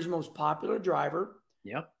Series most popular driver.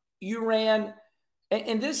 Yep. You ran.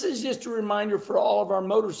 And this is just a reminder for all of our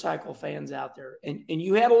motorcycle fans out there. And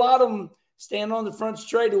you had a lot of them stand on the front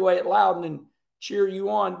straightaway at Loudon and cheer you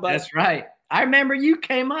on. But that's right. I remember you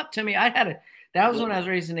came up to me. That was when I was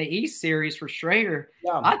racing the East Series for Schrader.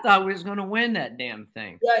 Yeah. I thought we was going to win that damn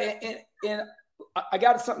thing. Yeah, and I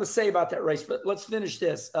got something to say about that race, but let's finish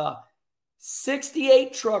this.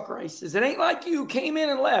 68 truck races. It ain't like you came in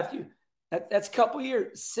and left. That's a couple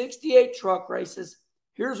years. 68 truck races.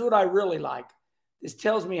 Here's what I really like. This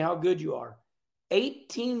tells me how good you are.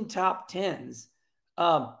 18 top 10s,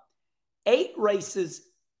 8 races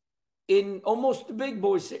in almost the big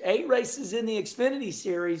boys, 8 races in the Xfinity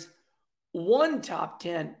Series, 1 top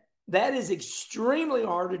 10. That is extremely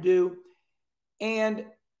hard to do. And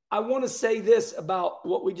I want to say this about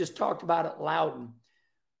what we just talked about at Loudon.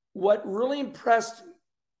 What really impressed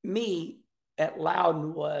me at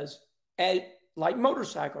Loudon was, like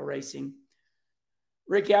motorcycle racing,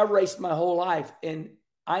 Ricky, I've raced my whole life, and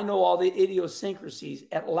I know all the idiosyncrasies.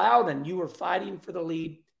 At Loudon, you were fighting for the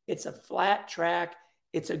lead. It's a flat track.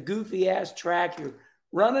 It's a goofy ass track. You're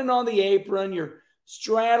running on the apron. You're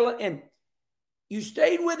straddling, and you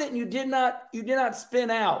stayed with it, and you did not spin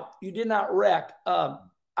out. You did not wreck.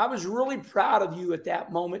 I was really proud of you at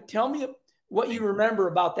that moment. Tell me what you remember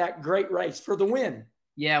about that great race for the win.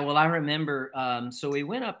 Yeah, well, I remember. So we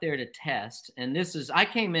went up there to test, and I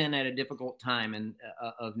came in at a difficult time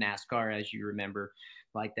of NASCAR, as you remember,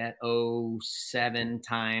 like that 07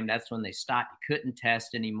 time. That's when they stopped. You couldn't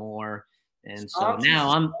test anymore, and so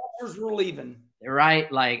now we're leaving.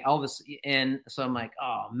 Right, like all this, and so I'm like,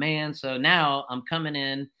 oh man. So now I'm coming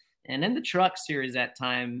in, and in the truck series that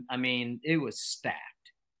time, I mean, it was stacked.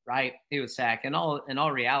 Right, it was stacked. And in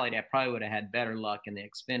all reality, I probably would have had better luck in the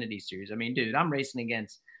Xfinity series. I mean, dude, I'm racing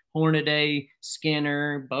against Hornaday,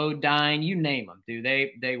 Skinner, Bodine, you name them, dude.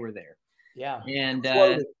 They were there. Yeah, and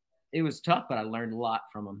it was tough, but I learned a lot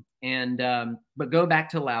from them. And but go back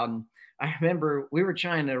to Loudon. I remember we were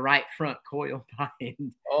trying to right front coil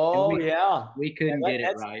bind. Oh, yeah. We couldn't get it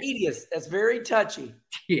right. That's tedious. That's very touchy.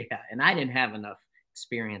 Yeah, and I didn't have enough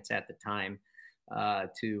experience at the time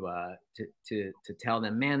to tell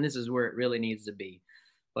them, man, this is where it really needs to be.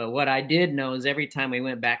 But what I did know is every time we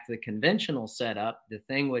went back to the conventional setup, the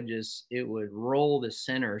thing would roll the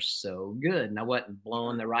center so good, and I wasn't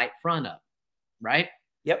blowing the right front up, right?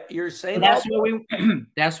 Yep, you're saying so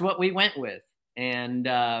that's what we went with. And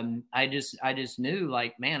I just knew,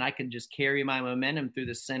 like, man, I could just carry my momentum through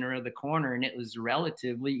the center of the corner, and it was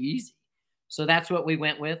relatively easy. So that's what we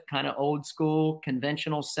went with, kind of old school,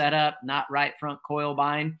 conventional setup, not right front coil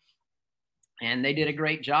bind. And they did a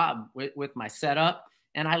great job with my setup.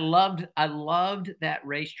 And I loved that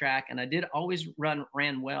racetrack. And I did always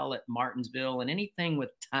ran well at Martinsville, and anything with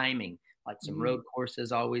timing, like some road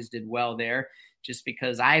courses, always did well there, just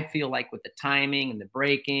because I feel like with the timing and the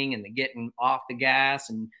braking and the getting off the gas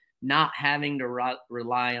and not having to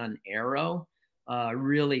rely on aero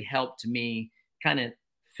really helped me kind of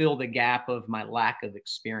fill the gap of my lack of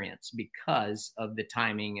experience because of the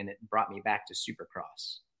timing, and it brought me back to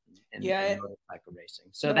Supercross and motorcycle racing.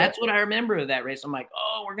 So that's what I remember of that race. I'm like,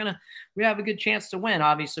 oh, we have a good chance to win.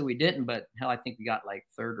 Obviously we didn't, but hell, I think we got like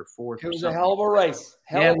third or fourth. It was a hell of a race.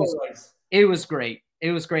 It was great.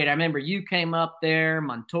 It was great. I remember you came up there,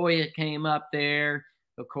 Montoya came up there,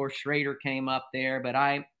 of course Schrader came up there, but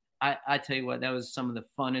I tell you what, that was some of the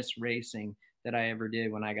funnest racing that I ever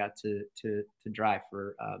did when I got to drive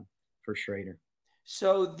for Schrader.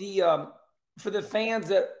 So for the fans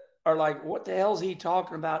that are like, what the hell is he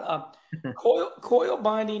talking about? Coil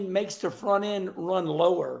binding makes the front end run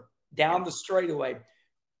lower down the straightaway,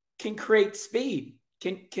 can create speed.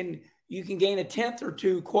 You can gain a tenth or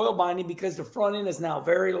two coil binding because the front end is now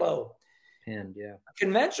very low. And yeah,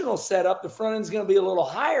 conventional setup, the front end is going to be a little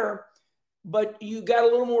higher, but you got a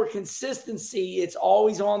little more consistency. It's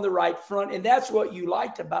always on the right front. And that's what you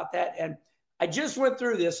liked about that. And I just went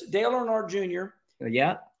through this. Dale Earnhardt Jr.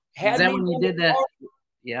 Yeah. Is that when you did that?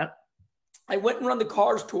 Yeah. I went and run the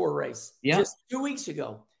Cars Tour race just 2 weeks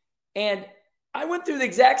ago. And I went through the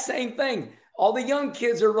exact same thing. All the young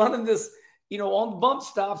kids are running this, on bump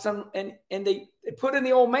stops, and they put in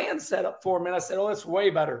the old man setup for me. And I said, oh, that's way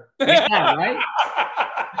better. Yeah, right?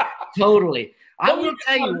 Totally. I will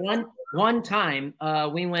tell you one time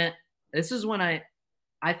we went, this is when I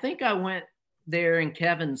think I went there in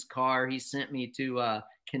Kevin's car. He sent me to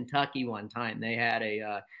Kentucky one time. They had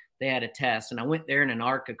a test, and I went there in an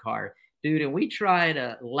ARCA car, dude. And we tried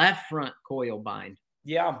a left front coil bind.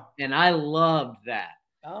 Yeah. And I loved that.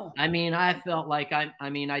 Oh. I mean, I felt like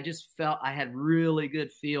I just felt I had really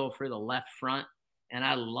good feel for the left front, and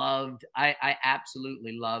I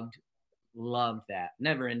absolutely loved that.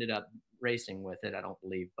 Never ended up racing with it, I don't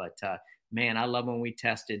believe, but man, I love when we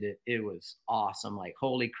tested it. It was awesome. Like,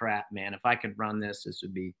 holy crap, man, if I could run this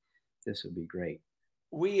would be great.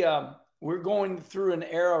 We're going through an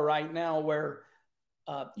era right now where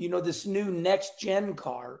this new next gen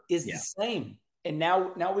car is the same, and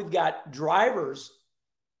now we've got drivers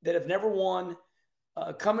that have never won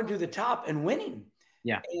coming to the top and winning.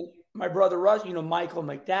 Yeah. And my brother Russ, Michael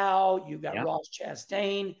McDowell, you got Ross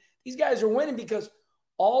Chastain. These guys are winning because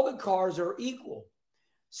all the cars are equal.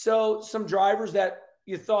 So some drivers that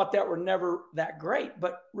you thought that were never that great,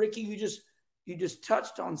 but Ricky, you just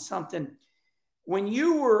touched on something. When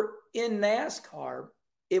you were in NASCAR,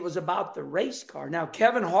 it was about the race car. Now,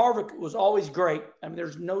 Kevin Harvick was always great. I mean,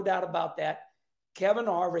 there's no doubt about that. Kevin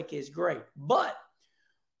Harvick is great. But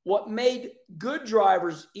what made good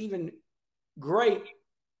drivers even great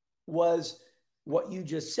was what you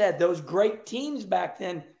just said. Those great teams back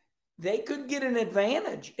then, they could get an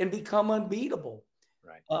advantage and become unbeatable.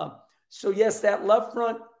 So yes, that left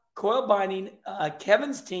front coil binding,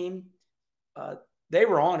 Kevin's team, they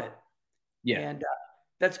were on it. Yeah. And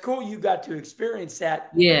that's cool. You got to experience that.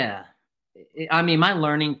 Yeah. I mean, my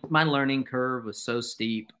learning curve was so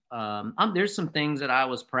steep. There's some things that I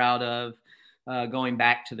was proud of going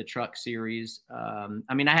back to the truck series.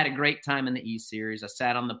 I mean, I had a great time in the E series. I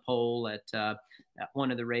sat on the pole at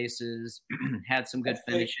one of the races, had some good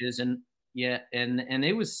finishes, and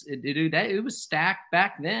it was stacked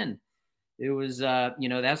back then. It was,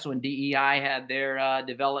 that's when DEI had their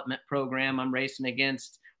development program. I'm racing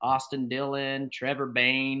against Austin Dillon, Trevor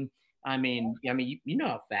Bain. I mean, you know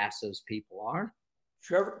how fast those people are.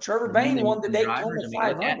 Trevor Bain won the Daytona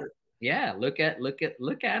 500. Look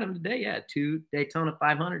at him today. Yeah, 2 Daytona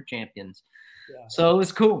 500 champions. Yeah. So it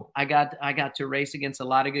was cool. I got to race against a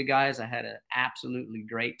lot of good guys. I had an absolutely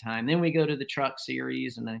great time. Then we go to the truck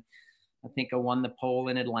series, and I think I won the pole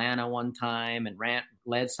in Atlanta one time and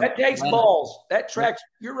led some. That takes balls. That track's,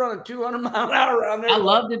 you're running 200 mile an hour around there. I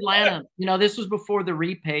loved Atlanta. This was before the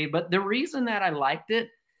repave, but the reason that I liked it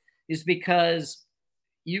is because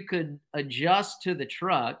you could adjust to the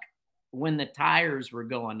truck when the tires were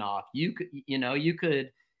going off. You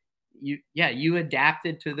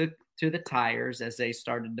adapted to the tires as they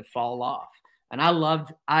started to fall off. And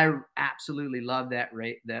I absolutely loved that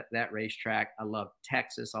racetrack. I loved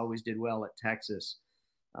Texas, always did well at Texas.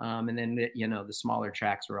 And then, the smaller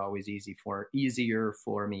tracks were always easier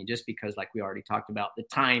for me, just because, like we already talked about, the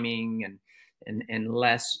timing and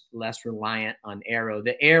less reliant on aero.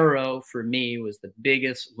 The aero for me was the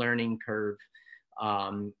biggest learning curve.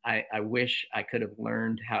 I wish I could have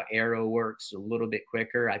learned how aero works a little bit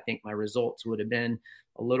quicker. I think my results would have been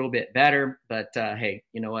a little bit better, but hey,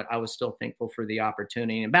 you know what? I was still thankful for the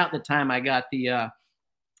opportunity. And about the time I got the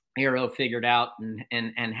aero figured out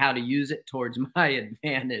and how to use it towards my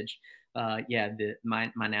advantage, my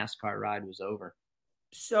NASCAR ride was over.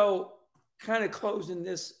 So, kind of closing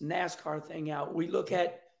this NASCAR thing out, we look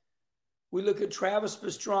at Travis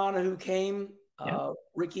Pastrana, who came.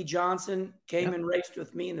 Ricky Johnson came and raced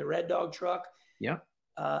with me in the Red Dog truck. Yeah.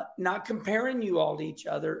 Not comparing you all to each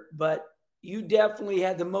other, but you definitely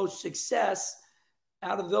had the most success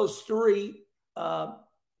out of those three. Was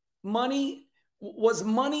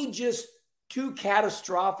money just too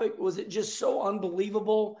catastrophic? Was it just so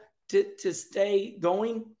unbelievable to stay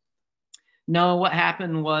going? No, what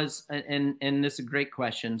happened was, and this is a great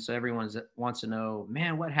question. So everyone wants to know,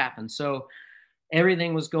 man, what happened? So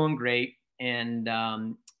everything was going great. And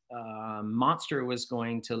Monster was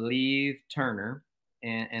going to leave Turner,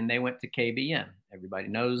 and they went to KBM. Everybody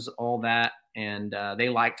knows all that, and they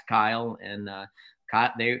liked Kyle, and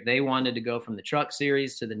they wanted to go from the truck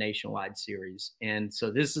series to the nationwide series. And so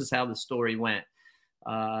this is how the story went.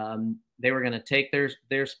 They were going to take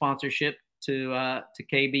their sponsorship to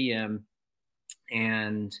KBM,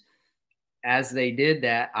 and as they did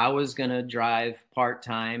that, I was going to drive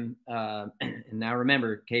part-time. And now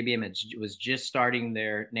remember, KBM was just starting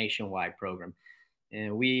their nationwide program.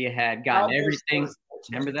 And we had gotten everything.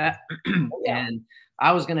 Remember that? Yeah. And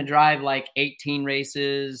I was going to drive like 18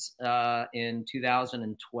 races in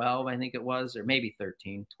 2012, I think it was, or maybe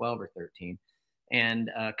 12 or 13. And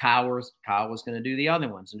Kyle was going to do the other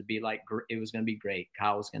ones. And it was going to be great.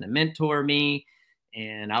 Kyle was going to mentor me,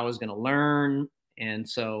 and I was going to learn. And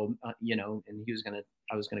so, and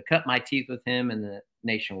I was going to cut my teeth with him in the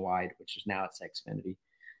nationwide, which is now it's Xfinity.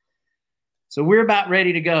 So we're about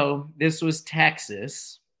ready to go. This was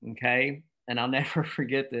Texas. Okay. And I'll never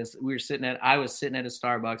forget this. I was sitting at a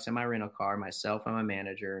Starbucks in my rental car, myself and my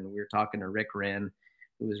manager, and we were talking to Rick Wren,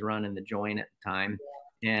 who was running the joint at the time.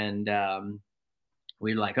 And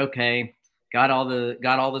we were like, okay, got all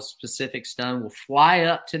the specifics done. We'll fly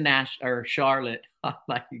up to Charlotte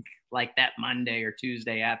like that Monday or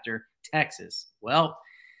Tuesday after Texas. Well,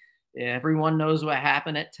 everyone knows what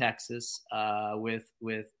happened at Texas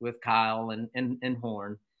with Kyle and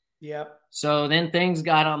Horn. Yep. So then things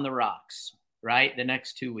got on the rocks, right? The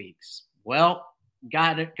next 2 weeks. Well,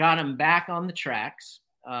 got him back on the tracks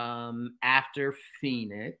after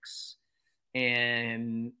Phoenix.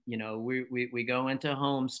 And, we go into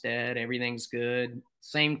Homestead. Everything's good.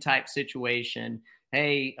 Same type situation.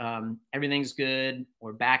 Hey, everything's good.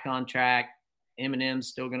 We're back on track. Eminem's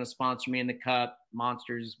still going to sponsor me in the Cup.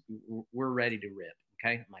 Monsters, we're ready to rip.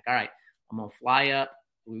 Okay. I'm like, all right, I'm going to fly up.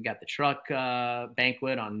 We've got the truck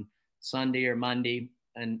banquet on Sunday or Monday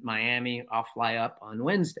in Miami. I'll fly up on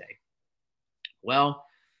Wednesday. Well,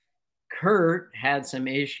 Kurt had some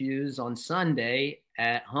issues on Sunday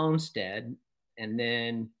at Homestead and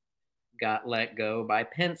then got let go by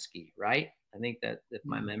Penske, right? I think that if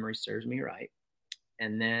my memory serves me right.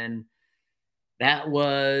 And then That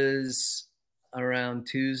was around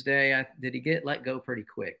Tuesday. Did he get let go pretty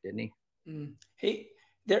quick, didn't he?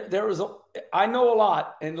 There was I know a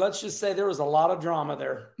lot, and let's just say there was a lot of drama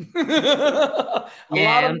there.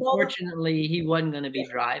 Unfortunately, he wasn't going to be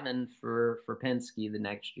driving for Penske the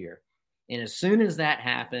next year. And as soon as that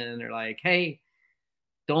happened, they're like, "Hey,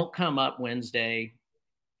 don't come up Wednesday."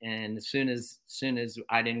 And as soon as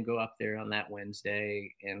I didn't go up there on that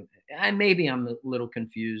Wednesday, and maybe I'm a little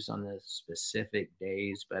confused on the specific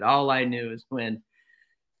days, but all I knew is when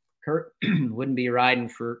Kurt wouldn't be driving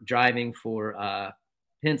for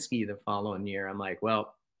Penske the following year, I'm like,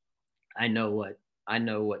 well, I know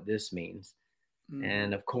what this means. Mm-hmm.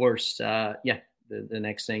 And of course, the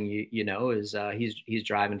next thing you know is he's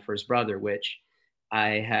driving for his brother, which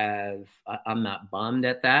I'm not bummed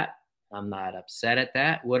at that. I'm not upset at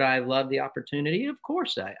that. Would I love the opportunity? Of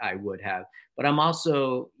course I would have. But I'm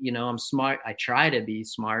also, I'm smart. I try to be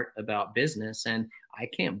smart about business, and I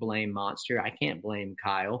can't blame Monster. I can't blame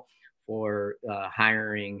Kyle for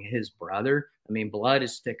hiring his brother. I mean, blood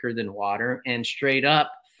is thicker than water, and straight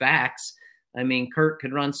up facts. I mean, Kurt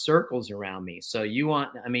could run circles around me. So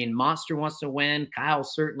Monster wants to win. Kyle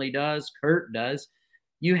certainly does. Kurt does.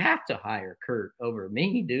 You have to hire Kurt over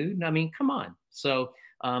me, dude. I mean, come on. So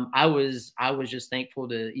I was just thankful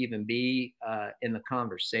to even be in the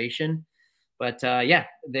conversation. But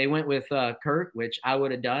they went with Kurt, which I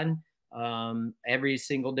would have done every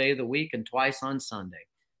single day of the week and twice on Sunday.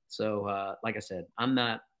 So like I said, I'm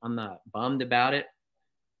not bummed about it,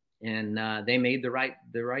 and they made the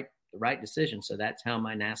right decision. So that's how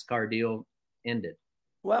my NASCAR deal ended.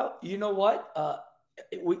 Well, you know what?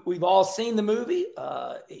 We've all seen the movie.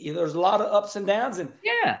 There's a lot of ups and downs, and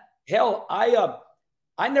hell,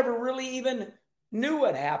 I never really even knew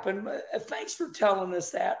what happened. Thanks for telling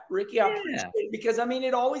us that, Ricky. I appreciate it, because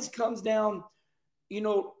it always comes down,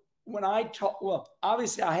 when I talk. Well,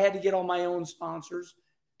 obviously, I had to get all my own sponsors,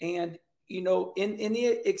 and in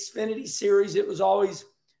the Xfinity Series, it was always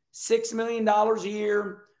 $6 million a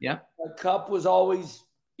year. Yeah, the Cup was always,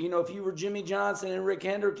 if you were Jimmy Johnson and Rick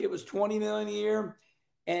Hendrick, it was $20 million a year,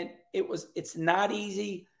 and it's not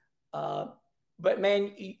easy. But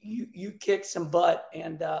man, you kick some butt,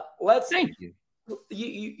 and thank you.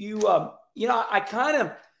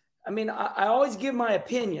 I always give my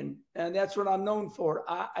opinion, and that's what I'm known for.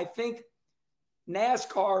 I think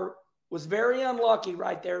NASCAR was very unlucky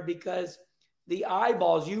right there, because the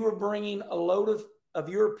eyeballs, you were bringing a load of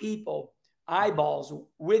your people, eyeballs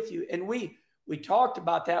with you, and we talked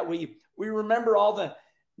about that. We remember all the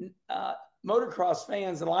motocross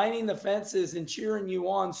fans lining the fences and cheering you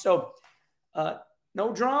on. So.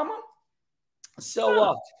 No drama.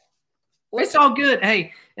 So it's all good.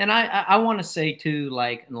 Hey, and I want to say too,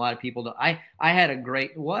 like, and a lot of people don't. I had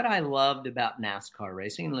what I loved about NASCAR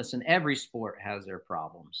racing. And listen, every sport has their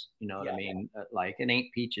problems. You know what I mean? Like, it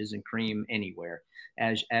ain't peaches and cream anywhere,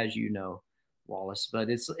 as you know, Wallace. But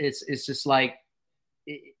it's just like,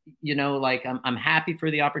 like I'm happy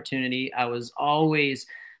for the opportunity.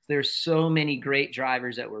 There's so many great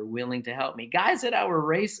drivers that were willing to help me, guys that I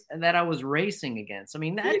was racing against. I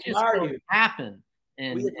mean, that just don't happen.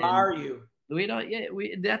 And we admire you. We don't,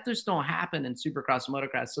 that just don't happen in Supercross and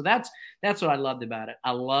Motocross. So that's what I loved about it.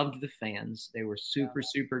 I loved the fans; they were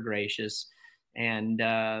super gracious, and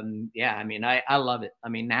I love it. I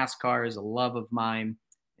mean, NASCAR is a love of mine,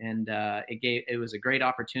 and it was a great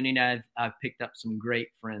opportunity. I've picked up some great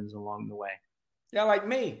friends along the way. Yeah, like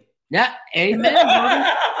me. Yeah, amen.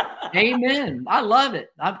 Amen. I love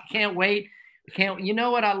it. I can't wait. You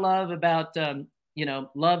know what I love about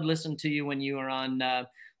loved listening to you when you were on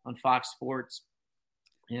Fox Sports,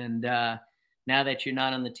 and now that you're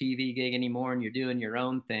not on the TV gig anymore and you're doing your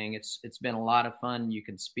own thing, it's been a lot of fun. You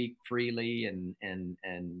can speak freely, and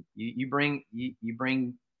you bring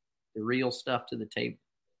the real stuff to the table.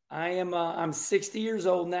 I'm 60 years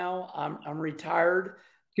old now. I'm retired.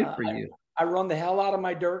 Good for you. I run the hell out of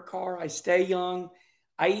my dirt car. I stay young.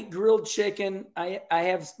 I eat grilled chicken.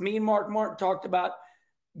 Me and Mark Martin talked about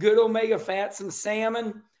good omega fat, some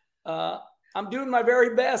salmon. I'm doing my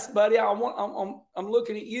very best, buddy. I'm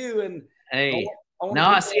looking at you, and hey,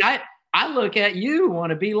 I look at you,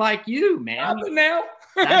 want to be like you, man. Now,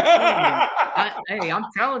 I'm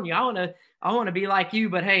telling you, I want to be like you.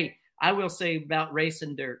 But hey, I will say about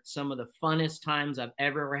racing dirt, some of the funnest times I've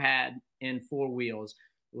ever had in four wheels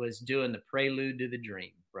was doing the Prelude to the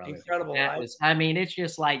Dream, brother. Incredible. It's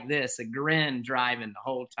just like this, a grin driving the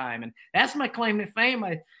whole time. And that's my claim to fame.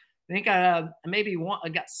 I think I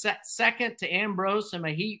got second to Ambrose in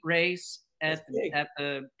my heat race at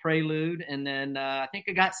the Prelude. And then I think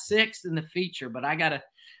I got sixth in the feature, but I got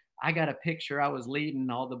a picture. I was leading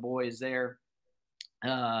all the boys there.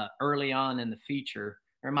 early on in the feature,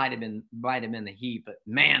 or it might have been the heat, but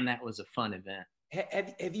man, that was a fun event.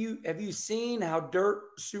 Have you seen how dirt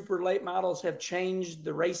super late models have changed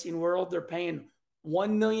the racing world? They're paying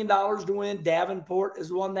 $1 million to win. Davenport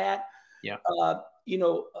has won that. Yeah.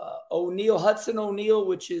 Hudson O'Neill,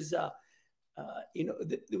 which is,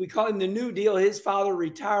 we call him the New Deal. His father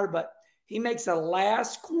retired, but he makes a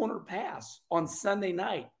last corner pass on Sunday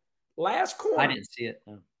night. Last corner. I didn't see it.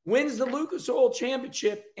 No. Wins the Lucas Oil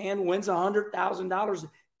Championship and wins $100,000.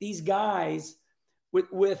 These guys with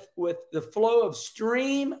the flow of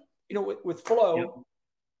stream, with flow,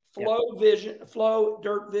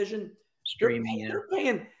 dirt vision, streaming. They're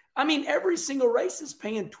paying. I mean, every single race is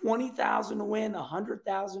paying $20,000 to win,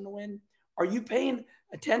 $100,000 to win. Are you paying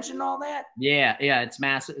attention to all that? Yeah, it's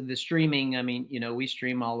massive. The streaming. I mean, we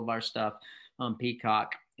stream all of our stuff on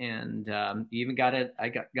Peacock, and you even got a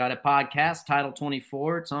podcast, Title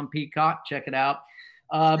 24. It's on Peacock. Check it out.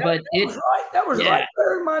 That was right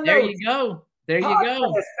there in my notes. There you go. There you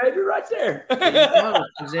go. Baby, right there. There you go.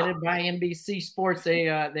 Presented by NBC Sports.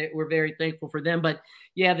 They we're very thankful for them. But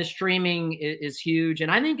yeah, the streaming is huge,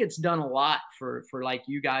 and I think it's done a lot for like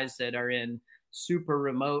you guys that are in super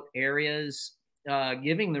remote areas,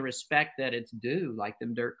 giving the respect that it's due, like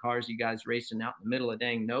them dirt cars you guys racing out in the middle of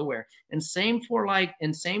dang nowhere. And same for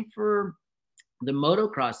the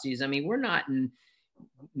motocross season. I mean, we're not in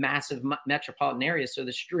massive metropolitan areas, so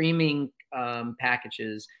the streaming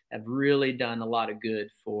packages have really done a lot of good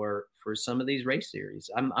for some of these race series.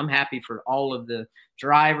 I'm happy for all of the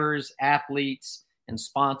drivers, athletes, and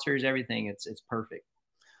sponsors. Everything. It's perfect.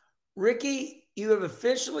 Ricky, you have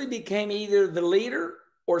officially became either the leader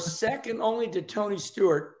or second only to Tony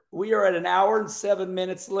Stewart. We are at 1 hour and 7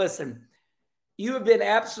 minutes. Listen, you have been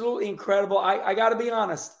absolutely incredible. I got to be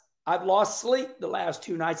honest. I've lost sleep the last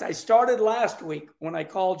 2 nights. I started last week when I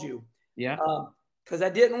called you. Yeah. Because I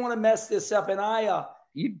didn't want to mess this up. And I've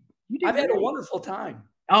had a wonderful time.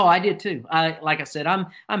 Oh, I did too. Like I said, I'm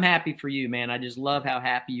happy for you, man. I just love how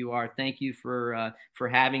happy you are. Thank you for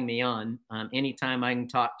having me on. Anytime I can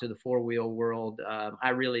talk to the four-wheel world, I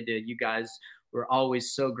really did. You guys were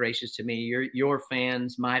always so gracious to me. Your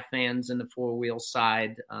fans, my fans in the four-wheel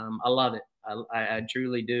side. I love it. I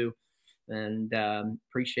truly do. And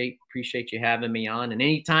appreciate you having me on. And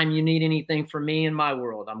anytime you need anything from me in my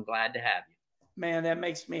world, I'm glad to have you. Man, that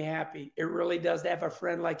makes me happy. It really does to have a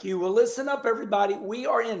friend like you. Well, listen up, everybody. We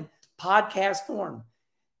are in podcast form.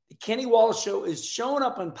 The Kenny Wallace Show is showing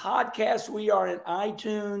up on podcast. We are in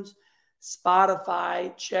iTunes,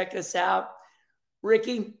 Spotify. Check us out.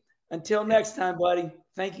 Ricky, until next time, buddy,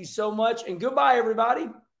 thank you so much. And goodbye, everybody.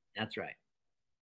 That's right.